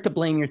do? You start to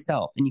blame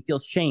yourself, and you feel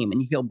shame,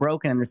 and you feel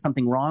broken, and there's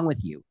something wrong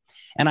with you.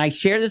 And I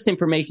share this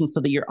information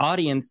so that your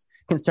audience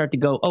can start to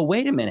go, oh,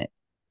 wait a minute.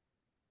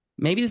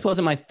 Maybe this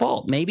wasn't my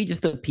fault. Maybe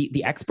just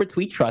the experts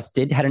we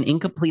trusted had an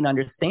incomplete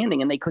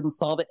understanding and they couldn't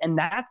solve it. And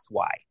that's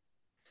why.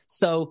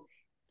 So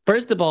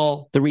first of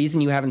all, the reason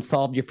you haven't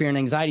solved your fear and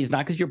anxiety is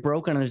not because you're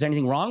broken and there's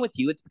anything wrong with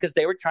you. It's because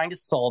they were trying to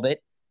solve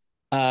it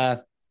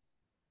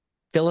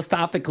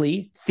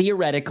philosophically,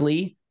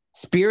 theoretically,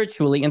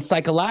 spiritually, and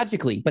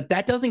psychologically. But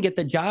that doesn't get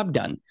the job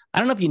done. I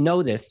don't know if you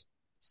know this.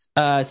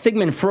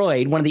 Sigmund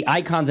Freud, one of the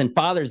icons and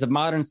fathers of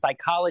modern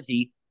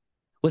psychology,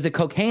 was a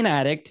cocaine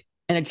addict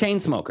and a chain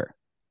smoker.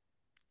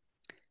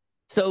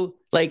 So,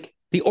 like,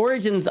 the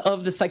origins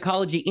of the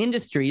psychology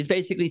industry is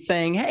basically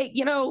saying, hey,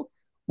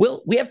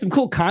 we have some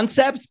cool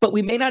concepts, but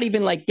we may not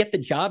even like get the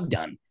job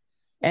done.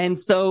 And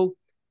so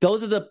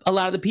those are a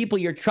lot of the people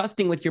you're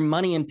trusting with your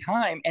money and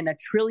time, and $1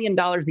 trillion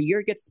a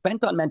year gets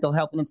spent on mental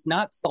health, and it's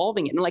not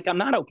solving it. And like, I'm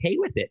not okay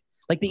with it.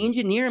 Like, the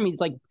engineer in me is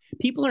like,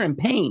 people are in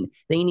pain.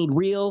 They need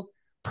real,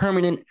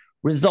 permanent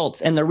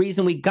results. And the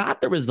reason we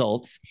got the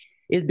results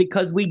is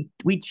because we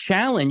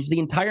challenged the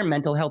entire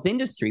mental health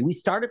industry. We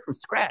started from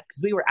scratch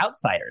because we were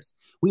outsiders.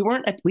 We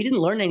didn't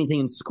learn anything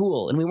in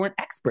school, and we weren't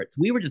experts.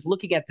 We were just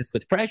looking at this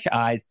with fresh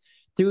eyes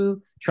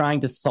through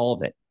trying to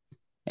solve it.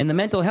 And the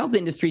mental health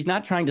industry is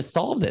not trying to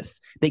solve this.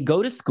 They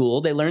go to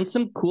school, they learn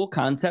some cool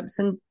concepts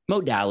and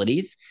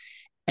modalities,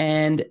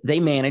 and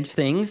they manage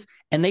things,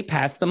 and they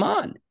pass them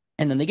on,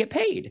 and then they get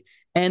paid.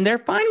 And they're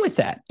fine with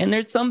that. And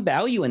there's some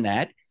value in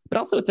that, but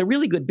also it's a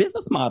really good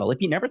business model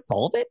if you never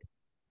solve it.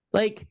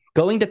 Like,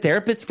 going to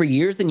therapists for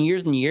years and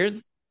years and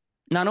years,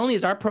 not only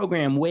is our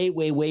program way,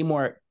 way, way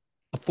more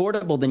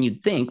affordable than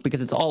you'd think,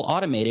 because it's all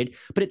automated,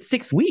 but it's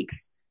 6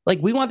 weeks. Like,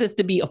 we want this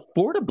to be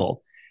affordable.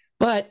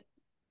 But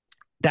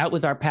that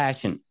was our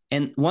passion.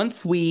 And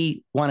once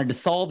we wanted to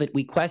solve it,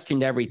 we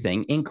questioned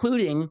everything,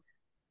 including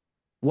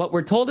what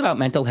we're told about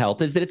mental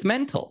health is that it's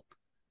mental.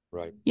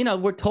 Right.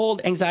 We're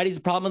told anxiety is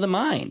a problem of the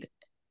mind.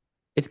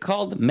 It's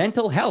called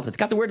mental health. It's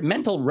got the word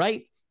mental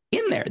right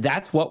in there.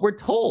 That's what we're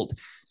told.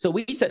 So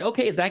we said,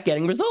 okay, is that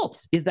getting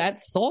results? Is that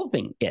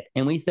solving it?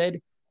 And we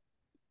said,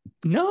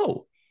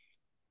 no.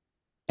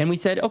 And we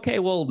said, okay,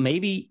 well,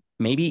 maybe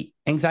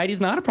anxiety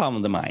is not a problem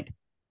of the mind.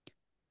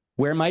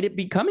 Where might it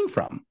be coming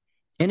from?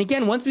 And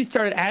again, once we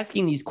started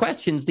asking these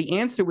questions, the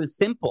answer was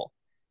simple.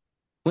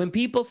 When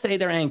people say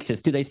they're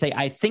anxious, do they say,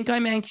 I think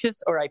I'm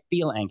anxious, or I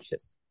feel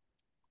anxious?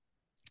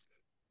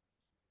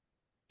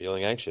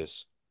 Feeling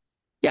anxious.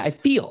 Yeah, I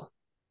feel.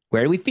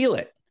 Where do we feel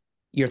it?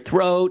 Your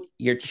throat,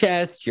 your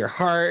chest, your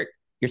heart,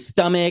 your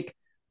stomach.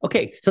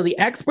 Okay, so the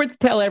experts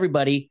tell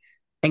everybody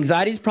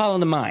anxiety is a problem of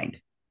the mind.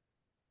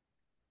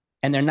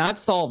 and they're not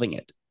solving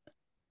it.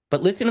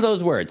 But listen to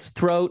those words: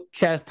 throat,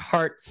 chest,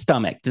 heart,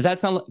 stomach. Does that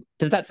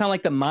sound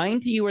like the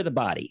mind to you or the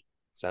body?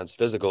 Sounds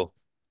physical.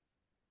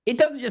 It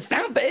doesn't just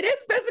sound, but it is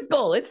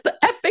physical. It's the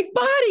effing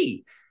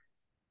body.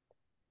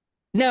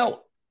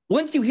 Now,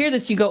 once you hear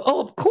this, you go,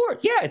 oh, of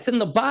course. Yeah, it's in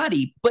the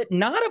body, but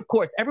not, of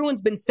course.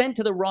 Everyone's been sent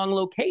to the wrong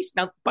location.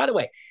 Now, by the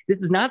way,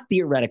 this is not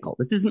theoretical.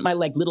 This isn't my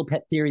little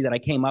pet theory that I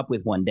came up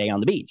with one day on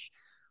the beach.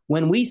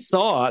 When we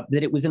saw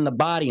that it was in the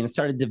body and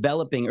started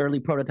developing early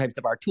prototypes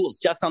of our tools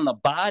just on the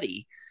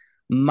body,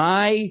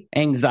 my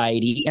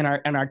anxiety and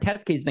our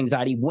test cases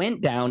anxiety went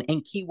down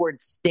and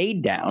keywords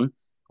stayed down,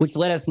 which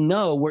let us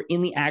know we're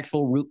in the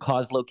actual root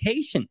cause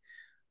location.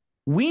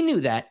 We knew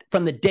that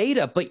from the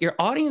data, but your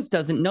audience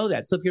doesn't know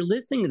that. So if you're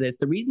listening to this,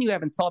 the reason you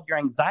haven't solved your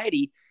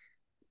anxiety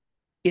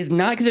is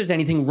not because there's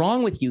anything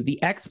wrong with you.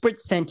 The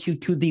experts sent you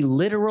to the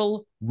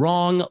literal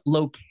wrong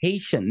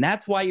location.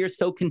 That's why you're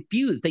so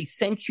confused. They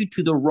sent you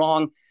to the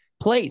wrong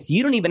place.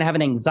 You don't even have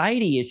an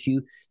anxiety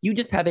issue. You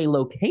just have a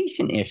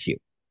location issue.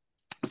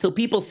 So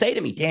people say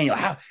to me, Daniel,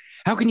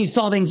 how can you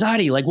solve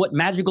anxiety? Like, what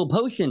magical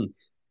potion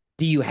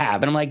do you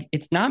have? And I'm like,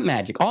 it's not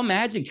magic. All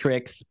magic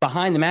tricks,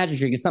 behind the magic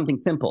trick is something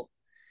simple.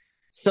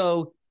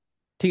 So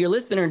to your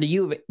listener and to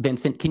you,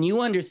 Vincent, can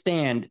you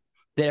understand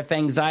that if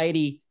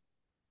anxiety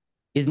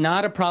is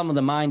not a problem of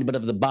the mind, but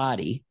of the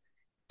body,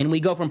 and we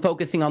go from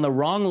focusing on the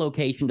wrong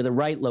location to the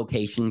right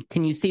location,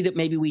 can you see that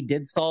maybe we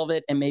did solve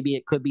it and maybe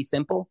it could be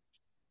simple?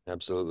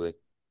 Absolutely.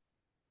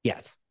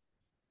 Yes.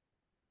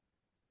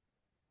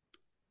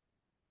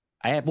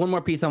 I have one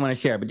more piece I want to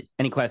share, but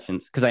any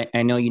questions? Because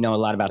I know you know a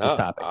lot about this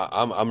topic.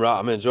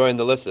 I'm enjoying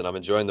the listen. I'm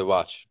enjoying the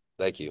watch.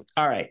 Thank you.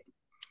 All right.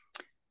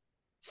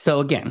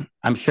 So again,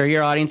 I'm sure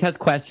your audience has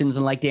questions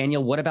and like,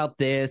 Daniel, what about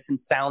this? And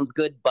sounds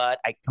good, but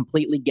I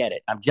completely get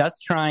it. I'm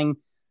just trying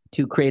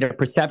to create a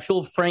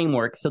perceptual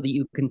framework so that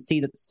you can see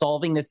that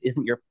solving this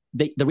isn't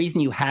the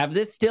reason you have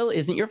this still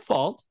isn't your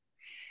fault.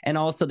 And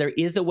also there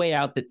is a way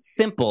out that's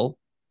simple.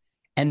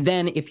 And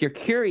then if you're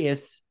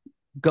curious,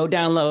 go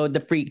download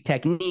the free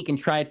technique and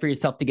try it for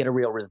yourself to get a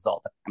real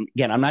result.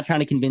 Again, I'm not trying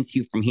to convince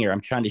you from here.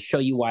 I'm trying to show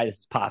you why this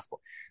is possible.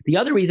 The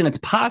other reason it's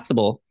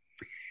possible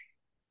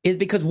is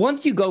because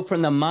once you go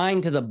from the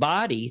mind to the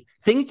body,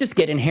 things just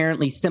get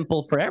inherently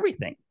simple for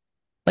everything.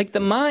 Like the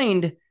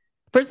mind,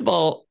 first of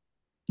all,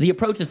 the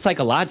approach is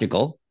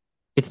psychological.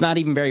 It's not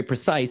even very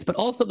precise, but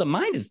also the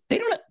mind is,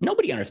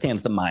 nobody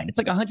understands the mind. It's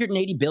like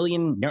 180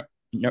 billion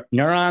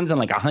neurons and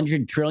like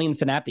 100 trillion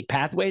synaptic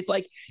pathways.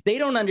 Like they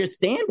don't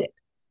understand it.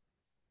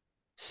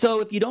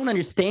 So if you don't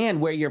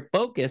understand where you're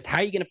focused, how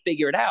are you going to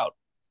figure it out?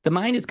 The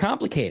mind is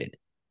complicated,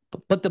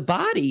 but the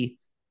body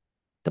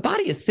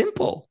is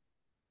simple.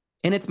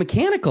 And it's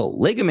mechanical: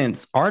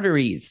 ligaments,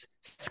 arteries,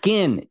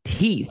 skin,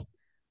 teeth,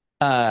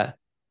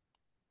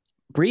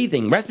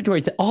 breathing,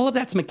 respiratory, all of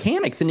that's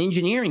mechanics and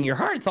engineering. Your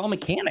heart, it's all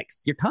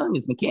mechanics. Your tongue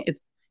is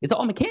mechanics. It's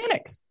all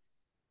mechanics.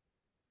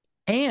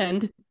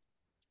 And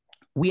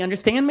we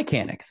understand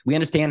mechanics. We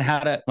understand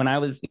how to, when I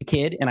was a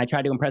kid and I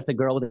tried to impress a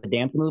girl with a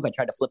dance move, I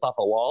tried to flip off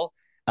a wall.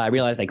 I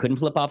realized I couldn't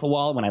flip off a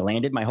wall. When I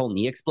landed, my whole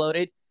knee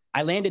exploded.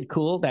 I landed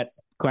cool. That's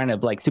kind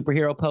of like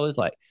superhero pose,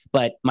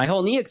 but my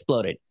whole knee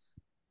exploded.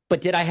 But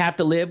did I have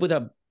to live with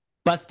a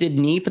busted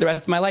knee for the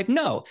rest of my life?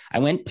 No. I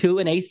went to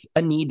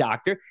a knee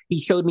doctor.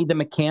 He showed me the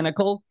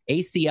mechanical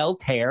ACL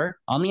tear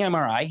on the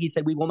MRI. He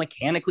said, we will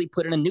mechanically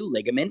put in a new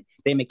ligament.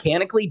 They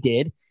mechanically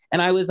did.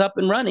 And I was up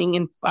and running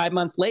in 5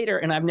 months later,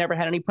 and I've never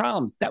had any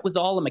problems. That was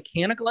all a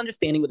mechanical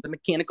understanding with a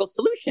mechanical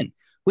solution,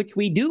 which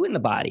we do in the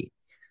body.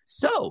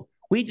 So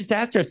we just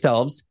asked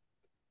ourselves,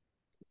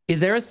 is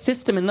there a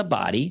system in the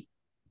body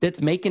that's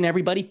making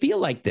everybody feel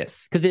like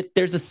this? Because if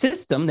there's a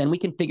system, then we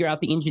can figure out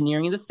the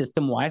engineering of the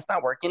system, why it's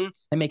not working,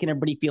 and making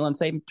everybody feel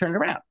unsafe and turn it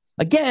around.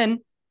 Again,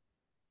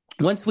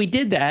 once we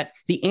did that,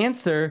 the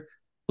answer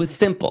was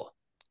simple.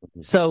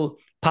 So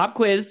pop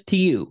quiz to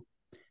you.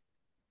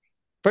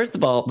 First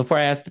of all, before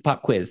I ask the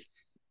pop quiz,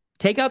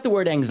 take out the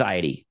word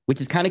anxiety, which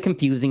is kind of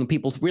confusing.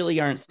 People really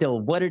aren't still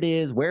what it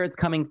is, where it's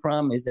coming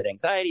from. Is it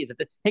anxiety? Is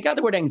it take out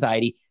the word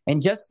anxiety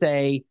and just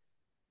say,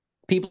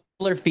 people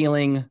are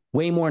feeling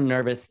way more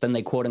nervous than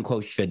they quote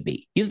unquote should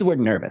be. Use the word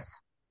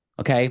nervous.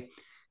 Okay.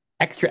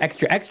 Extra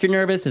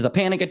nervous is a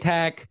panic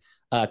attack.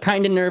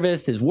 Kind of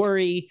nervous is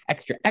worry.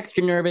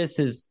 Extra nervous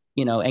is,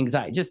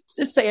 anxiety. Just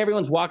say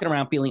everyone's walking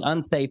around feeling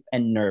unsafe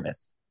and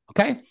nervous.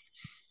 Okay.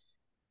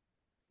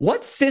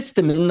 What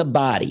system in the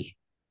body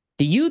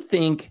do you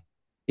think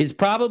is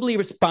probably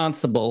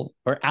responsible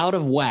or out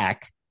of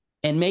whack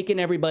and making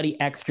everybody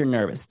extra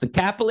nervous? The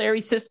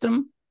capillary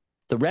system,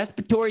 the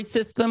respiratory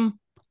system,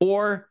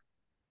 or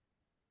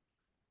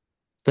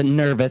the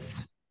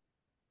nervous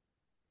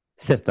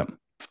system?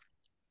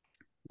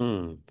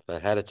 If I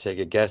had to take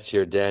a guess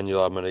here,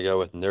 Daniel, I'm going to go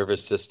with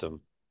nervous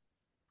system.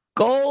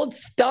 Gold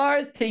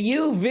stars to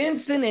you,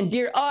 Vincent, and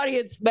dear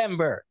audience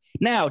member.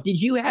 Now,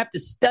 did you have to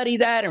study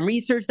that and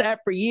research that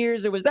for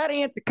years, or was that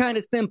answer kind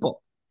of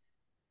simple?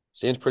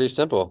 Seems pretty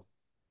simple.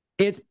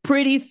 It's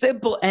pretty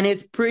simple, and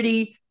it's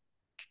pretty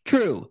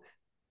true.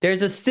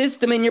 There's a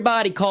system in your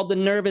body called the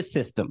nervous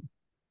system.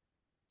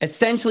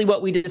 essentially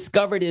what we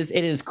discovered is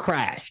it has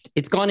crashed.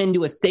 It's gone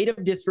into a state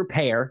of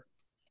disrepair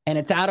and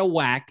it's out of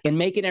whack and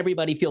making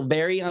everybody feel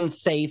very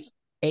unsafe,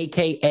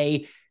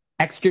 AKA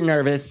extra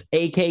nervous,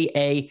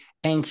 AKA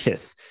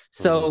anxious.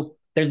 So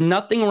there's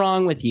nothing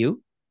wrong with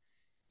you.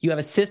 You have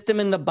a system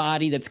in the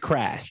body that's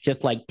crashed,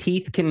 just like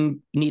teeth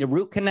can need a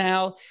root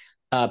canal.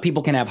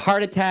 People can have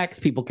heart attacks.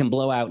 People can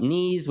blow out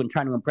knees when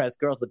trying to impress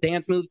girls with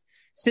dance moves.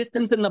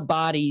 Systems in the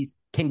bodies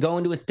can go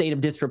into a state of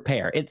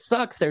disrepair. It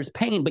sucks. There's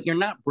pain, but you're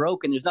not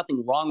broken. There's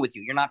nothing wrong with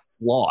you. You're not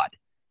flawed.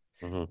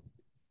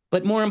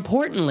 But more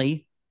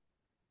importantly,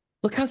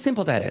 look how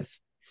simple that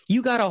is.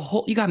 You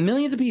got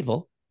millions of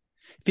people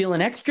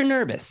feeling extra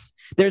nervous.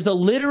 There's a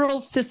literal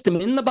system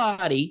in the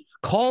body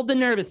called the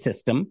nervous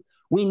system.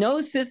 We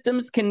know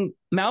systems can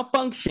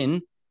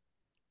malfunction.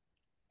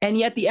 And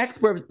yet the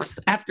experts,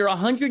 after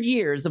 100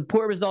 years of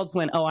poor results,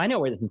 went, oh, I know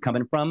where this is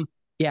coming from.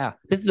 Yeah,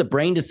 this is a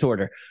brain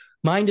disorder,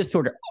 mind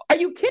disorder. Are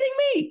you kidding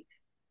me?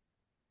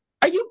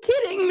 Are you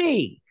kidding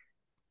me?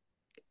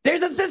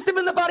 There's a system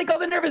in the body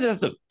called the nervous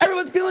system.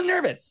 Everyone's feeling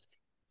nervous.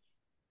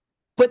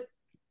 But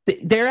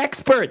they're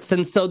experts,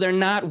 and so they're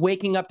not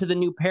waking up to the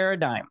new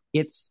paradigm.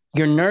 It's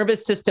your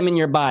nervous system in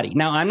your body.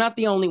 Now, I'm not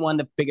the only one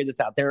to figure this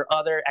out. There are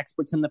other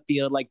experts in the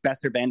field, like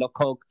Besser Van der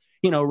Kolk,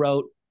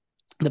 wrote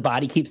The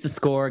Body Keeps the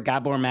Score,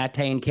 Gabor Mate,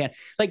 and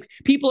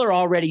people are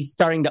already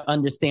starting to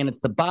understand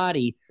it's the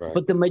body, right.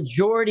 But the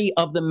majority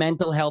of the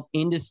mental health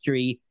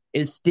industry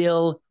is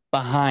still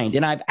behind.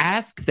 And I've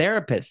asked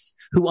therapists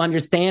who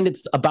understand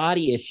it's a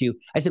body issue.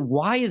 I said,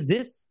 why is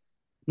this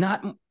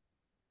not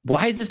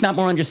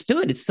more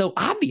understood? It's so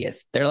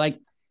obvious. They're like,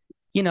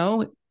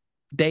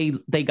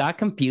 they got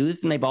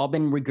confused and they've all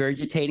been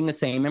regurgitating the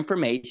same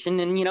information.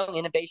 And,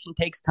 innovation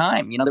takes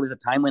time. There was a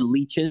time when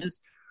leeches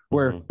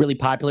were really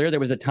popular.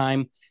 There was a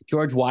time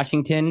George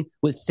Washington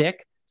was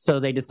sick, so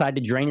they decided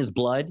to drain his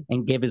blood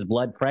and give his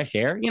blood fresh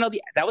air.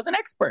 That was an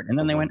expert. And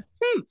then they went,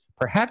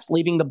 perhaps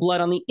leaving the blood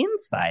on the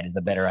inside is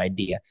a better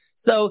idea.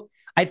 So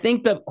I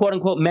think the quote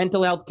unquote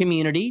mental health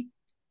community,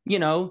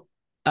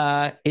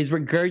 is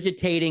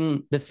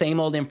regurgitating the same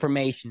old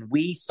information.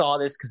 We saw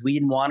this because we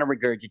didn't want to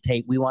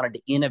regurgitate. We wanted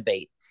to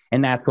innovate.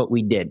 And that's what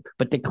we did.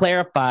 But to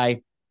clarify,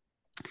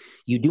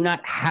 you do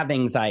not have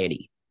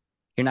anxiety.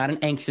 You're not an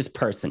anxious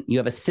person. You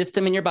have a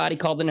system in your body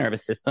called the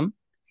nervous system.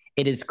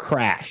 It is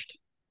crashed.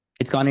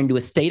 It's gone into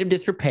a state of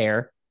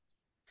disrepair,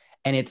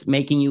 and it's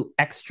making you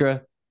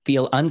extra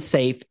feel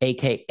unsafe,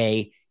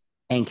 AKA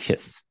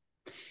anxious.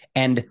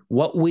 And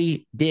what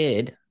we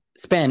did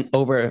spend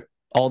over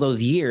all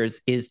those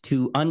years is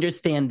to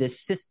understand this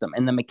system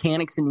and the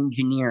mechanics and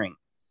engineering.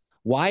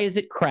 Why is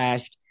it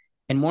crashed?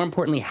 And more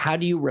importantly, how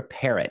do you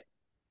repair it?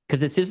 Because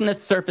this isn't a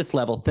surface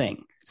level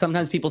thing.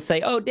 Sometimes people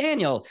say, oh,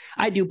 Daniel,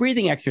 I do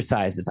breathing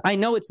exercises. I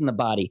know it's in the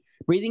body.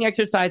 Breathing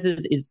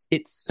exercises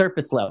it's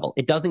surface level.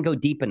 It doesn't go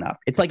deep enough.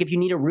 It's like if you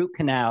need a root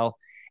canal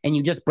and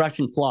you just brush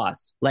and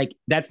floss,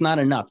 that's not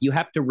enough. You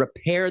have to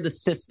repair the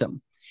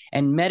system.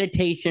 And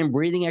meditation,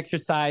 breathing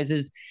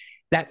exercises,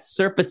 that's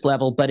surface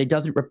level, but it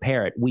doesn't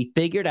repair it. We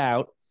figured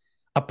out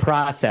a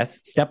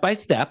process step by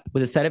step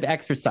with a set of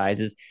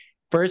exercises.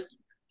 First,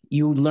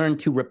 you learn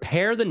to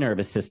repair the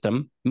nervous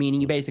system, meaning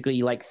you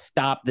basically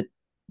stop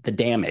the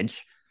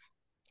damage,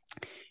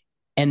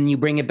 and you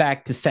bring it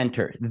back to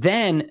center.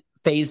 Then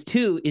phase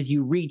 2 is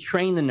you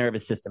retrain the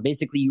nervous system.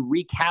 Basically, you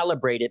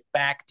recalibrate it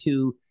back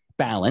to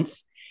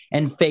balance.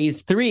 And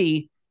phase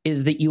 3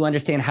 is that you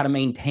understand how to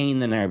maintain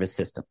the nervous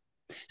system.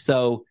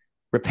 So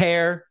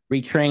repair,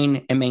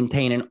 retrain, and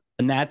maintain.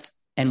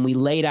 And we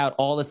laid out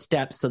all the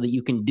steps so that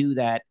you can do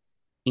that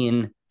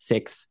in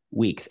 6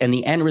 weeks. And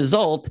the end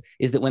result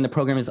is that when the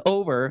program is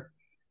over,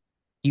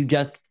 you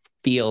just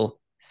feel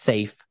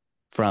safe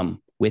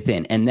from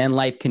within. And then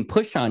life can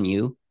push on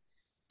you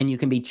and you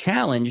can be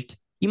challenged.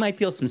 You might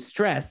feel some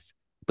stress,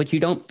 but you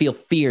don't feel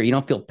fear. You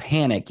don't feel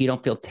panic. You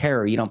don't feel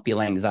terror. You don't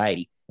feel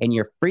anxiety, and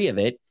you're free of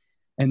it.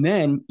 And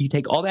then you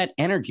take all that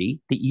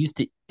energy that you used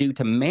to do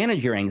to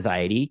manage your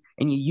anxiety,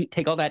 and you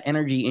take all that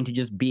energy into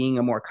just being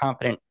a more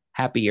confident,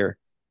 happier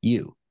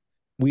you.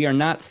 We are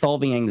not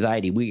solving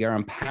anxiety. We are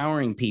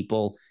empowering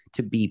people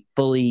to be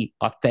fully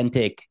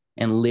authentic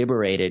and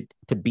liberated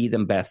to be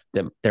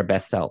their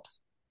best selves.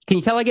 Can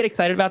you tell I get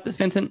excited about this,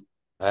 Vincent?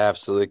 I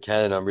absolutely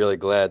can. And I'm really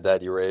glad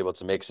that you were able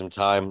to make some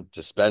time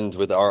to spend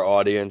with our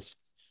audience,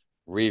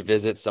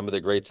 revisit some of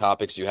the great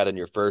topics you had in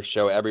your first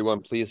show.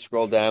 Everyone, please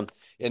scroll down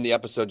in the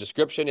episode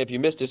description. If you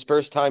missed his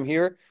first time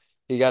here,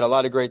 he got a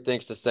lot of great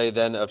things to say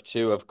then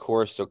of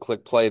course. So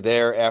click play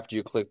there after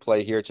you click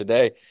play here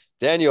today.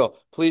 Daniel,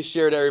 please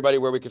share to everybody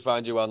where we can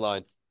find you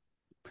online.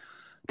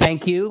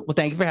 Thank you. Well,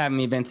 thank you for having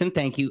me, Vincent.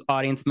 Thank you,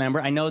 audience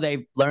member. I know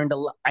they've learned a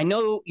lot. I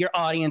know your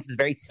audience is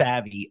very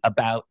savvy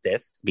about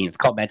this. It's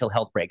called Mental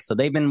Health Breaks. So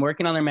they've been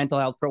working on their mental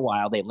health for a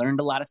while. They've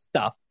learned a lot of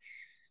stuff.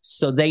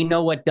 So they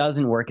know what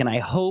doesn't work. And I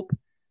hope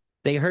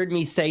they heard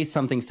me say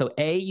something. So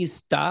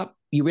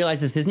you realize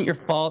this isn't your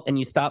fault and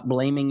you stop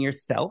blaming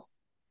yourself.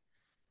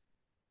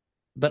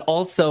 But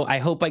also, I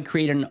hope I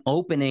create an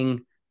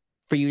opening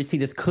for you to see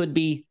this could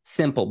be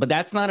simple. But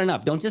that's not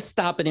enough. Don't just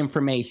stop at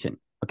information.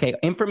 Okay.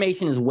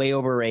 Information is way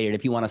overrated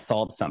if you want to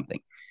solve something.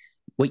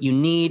 What you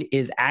need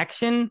is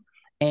action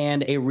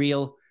and a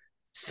real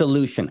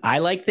solution. I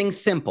like things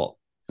simple.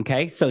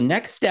 Okay. So,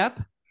 next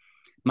step,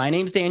 my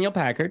name's Daniel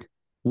Packard.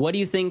 What do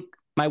you think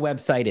my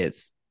website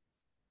is?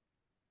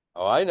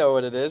 Oh, I know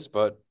what it is,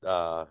 but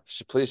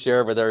please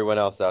share it with everyone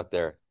else out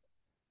there.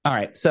 All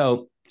right.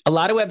 So, a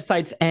lot of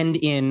websites end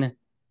in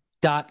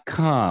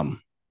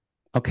 .com.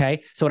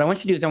 Okay. So, what I want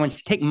you to do is I want you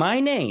to take my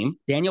name,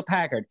 Daniel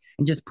Packard,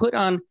 and just put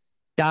on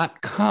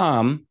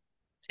 .com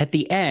at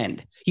the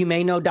end. You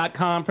may know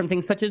 .com from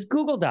things such as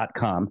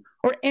google.com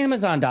or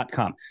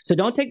amazon.com. So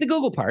don't take the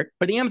Google part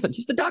or the Amazon,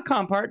 just the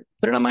 .com part,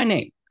 put it on my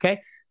name,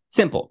 okay?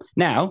 Simple.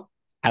 Now,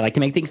 I like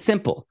to make things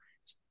simple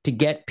to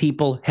get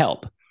people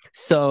help.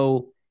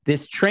 So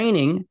this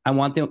training, I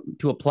want them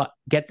to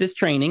get this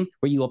training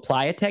where you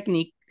apply a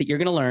technique that you're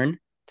going to learn.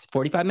 It's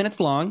 45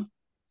 minutes long,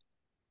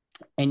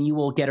 and you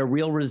will get a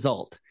real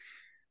result.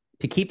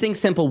 To keep things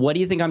simple, what do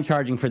you think I'm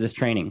charging for this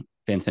training,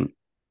 Vincent?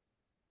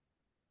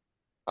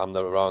 I'm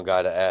the wrong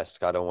guy to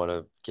ask. I don't want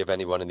to give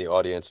anyone in the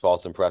audience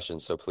false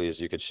impressions, so please,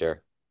 you could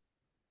share.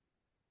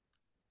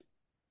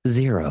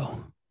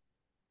 Zero.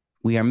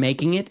 We are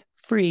making it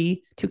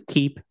free to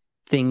keep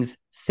things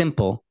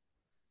simple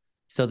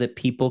so that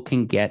people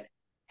can get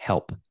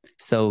help.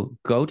 So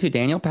go to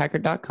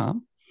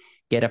danielpackard.com,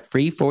 get a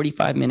free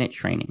 45-minute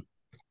training.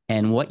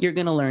 And what you're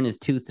going to learn is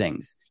two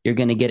things. You're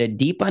going to get a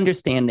deep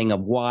understanding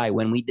of why,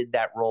 when we did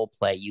that role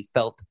play, you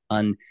felt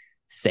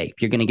unsafe.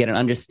 You're going to get an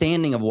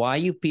understanding of why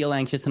you feel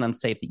anxious and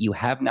unsafe that you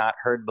have not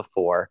heard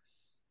before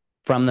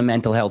from the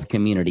mental health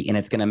community. And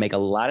it's going to make a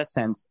lot of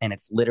sense. And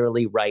it's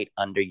literally right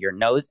under your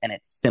nose. And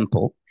it's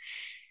simple.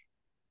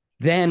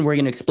 Then we're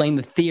going to explain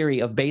the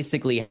theory of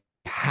basically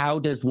how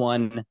does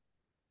one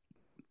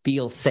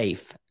feel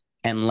safe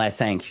and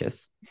less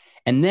anxious.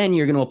 And then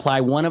you're going to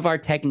apply one of our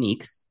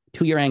techniques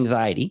to your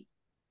anxiety,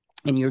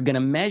 and you're going to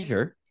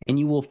measure, and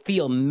you will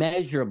feel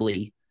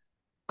measurably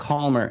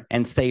calmer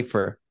and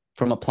safer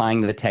from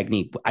applying the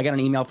technique. I got an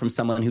email from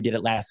someone who did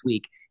it last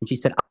week, and she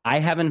said, I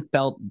haven't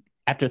felt,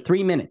 after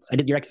 3 minutes, I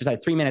did your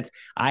exercise 3 minutes,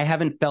 I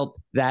haven't felt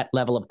that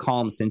level of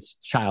calm since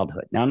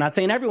childhood. Now, I'm not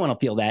saying everyone will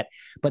feel that,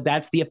 but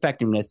that's the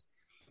effectiveness.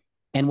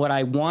 And what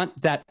I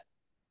want, that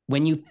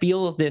when you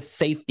feel this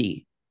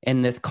safety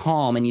and this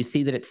calm and you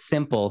see that it's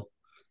simple,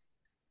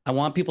 I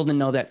want people to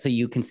know that so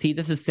you can see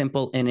this is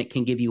simple, and it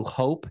can give you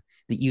hope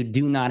that you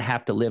do not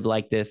have to live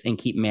like this and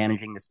keep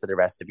managing this for the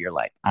rest of your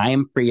life. I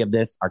am free of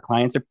this. Our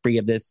clients are free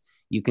of this.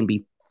 You can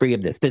be free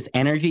of this. This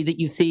energy that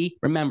you see,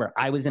 remember,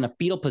 I was in a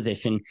fetal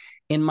position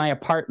in my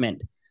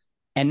apartment,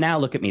 and now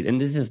look at me. And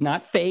this is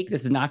not fake.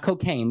 This is not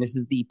cocaine. This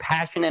is the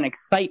passion and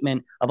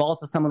excitement of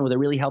also someone with a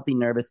really healthy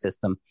nervous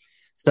system.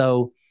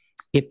 So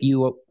if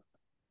you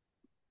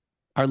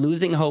are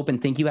losing hope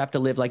and think you have to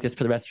live like this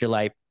for the rest of your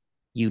life,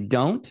 you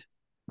don't.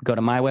 Go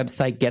to my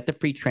website, get the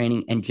free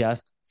training, and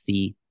just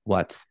see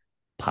what's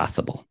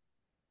possible.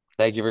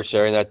 Thank you for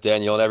sharing that,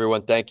 Daniel. And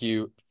everyone, thank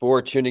you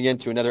for tuning in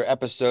to another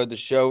episode. The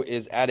show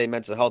is at a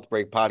Mental Health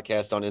Break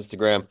podcast on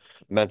Instagram,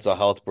 Mental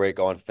Health Break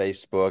on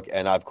Facebook.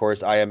 And of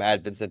course, I am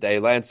at Vincent A.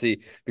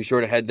 Lancy. Be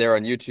sure to head there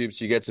on YouTube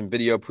so you get some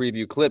video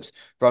preview clips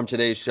from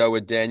today's show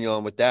with Daniel.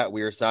 And with that,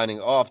 we are signing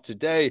off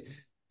today.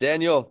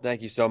 Daniel,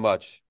 thank you so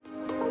much.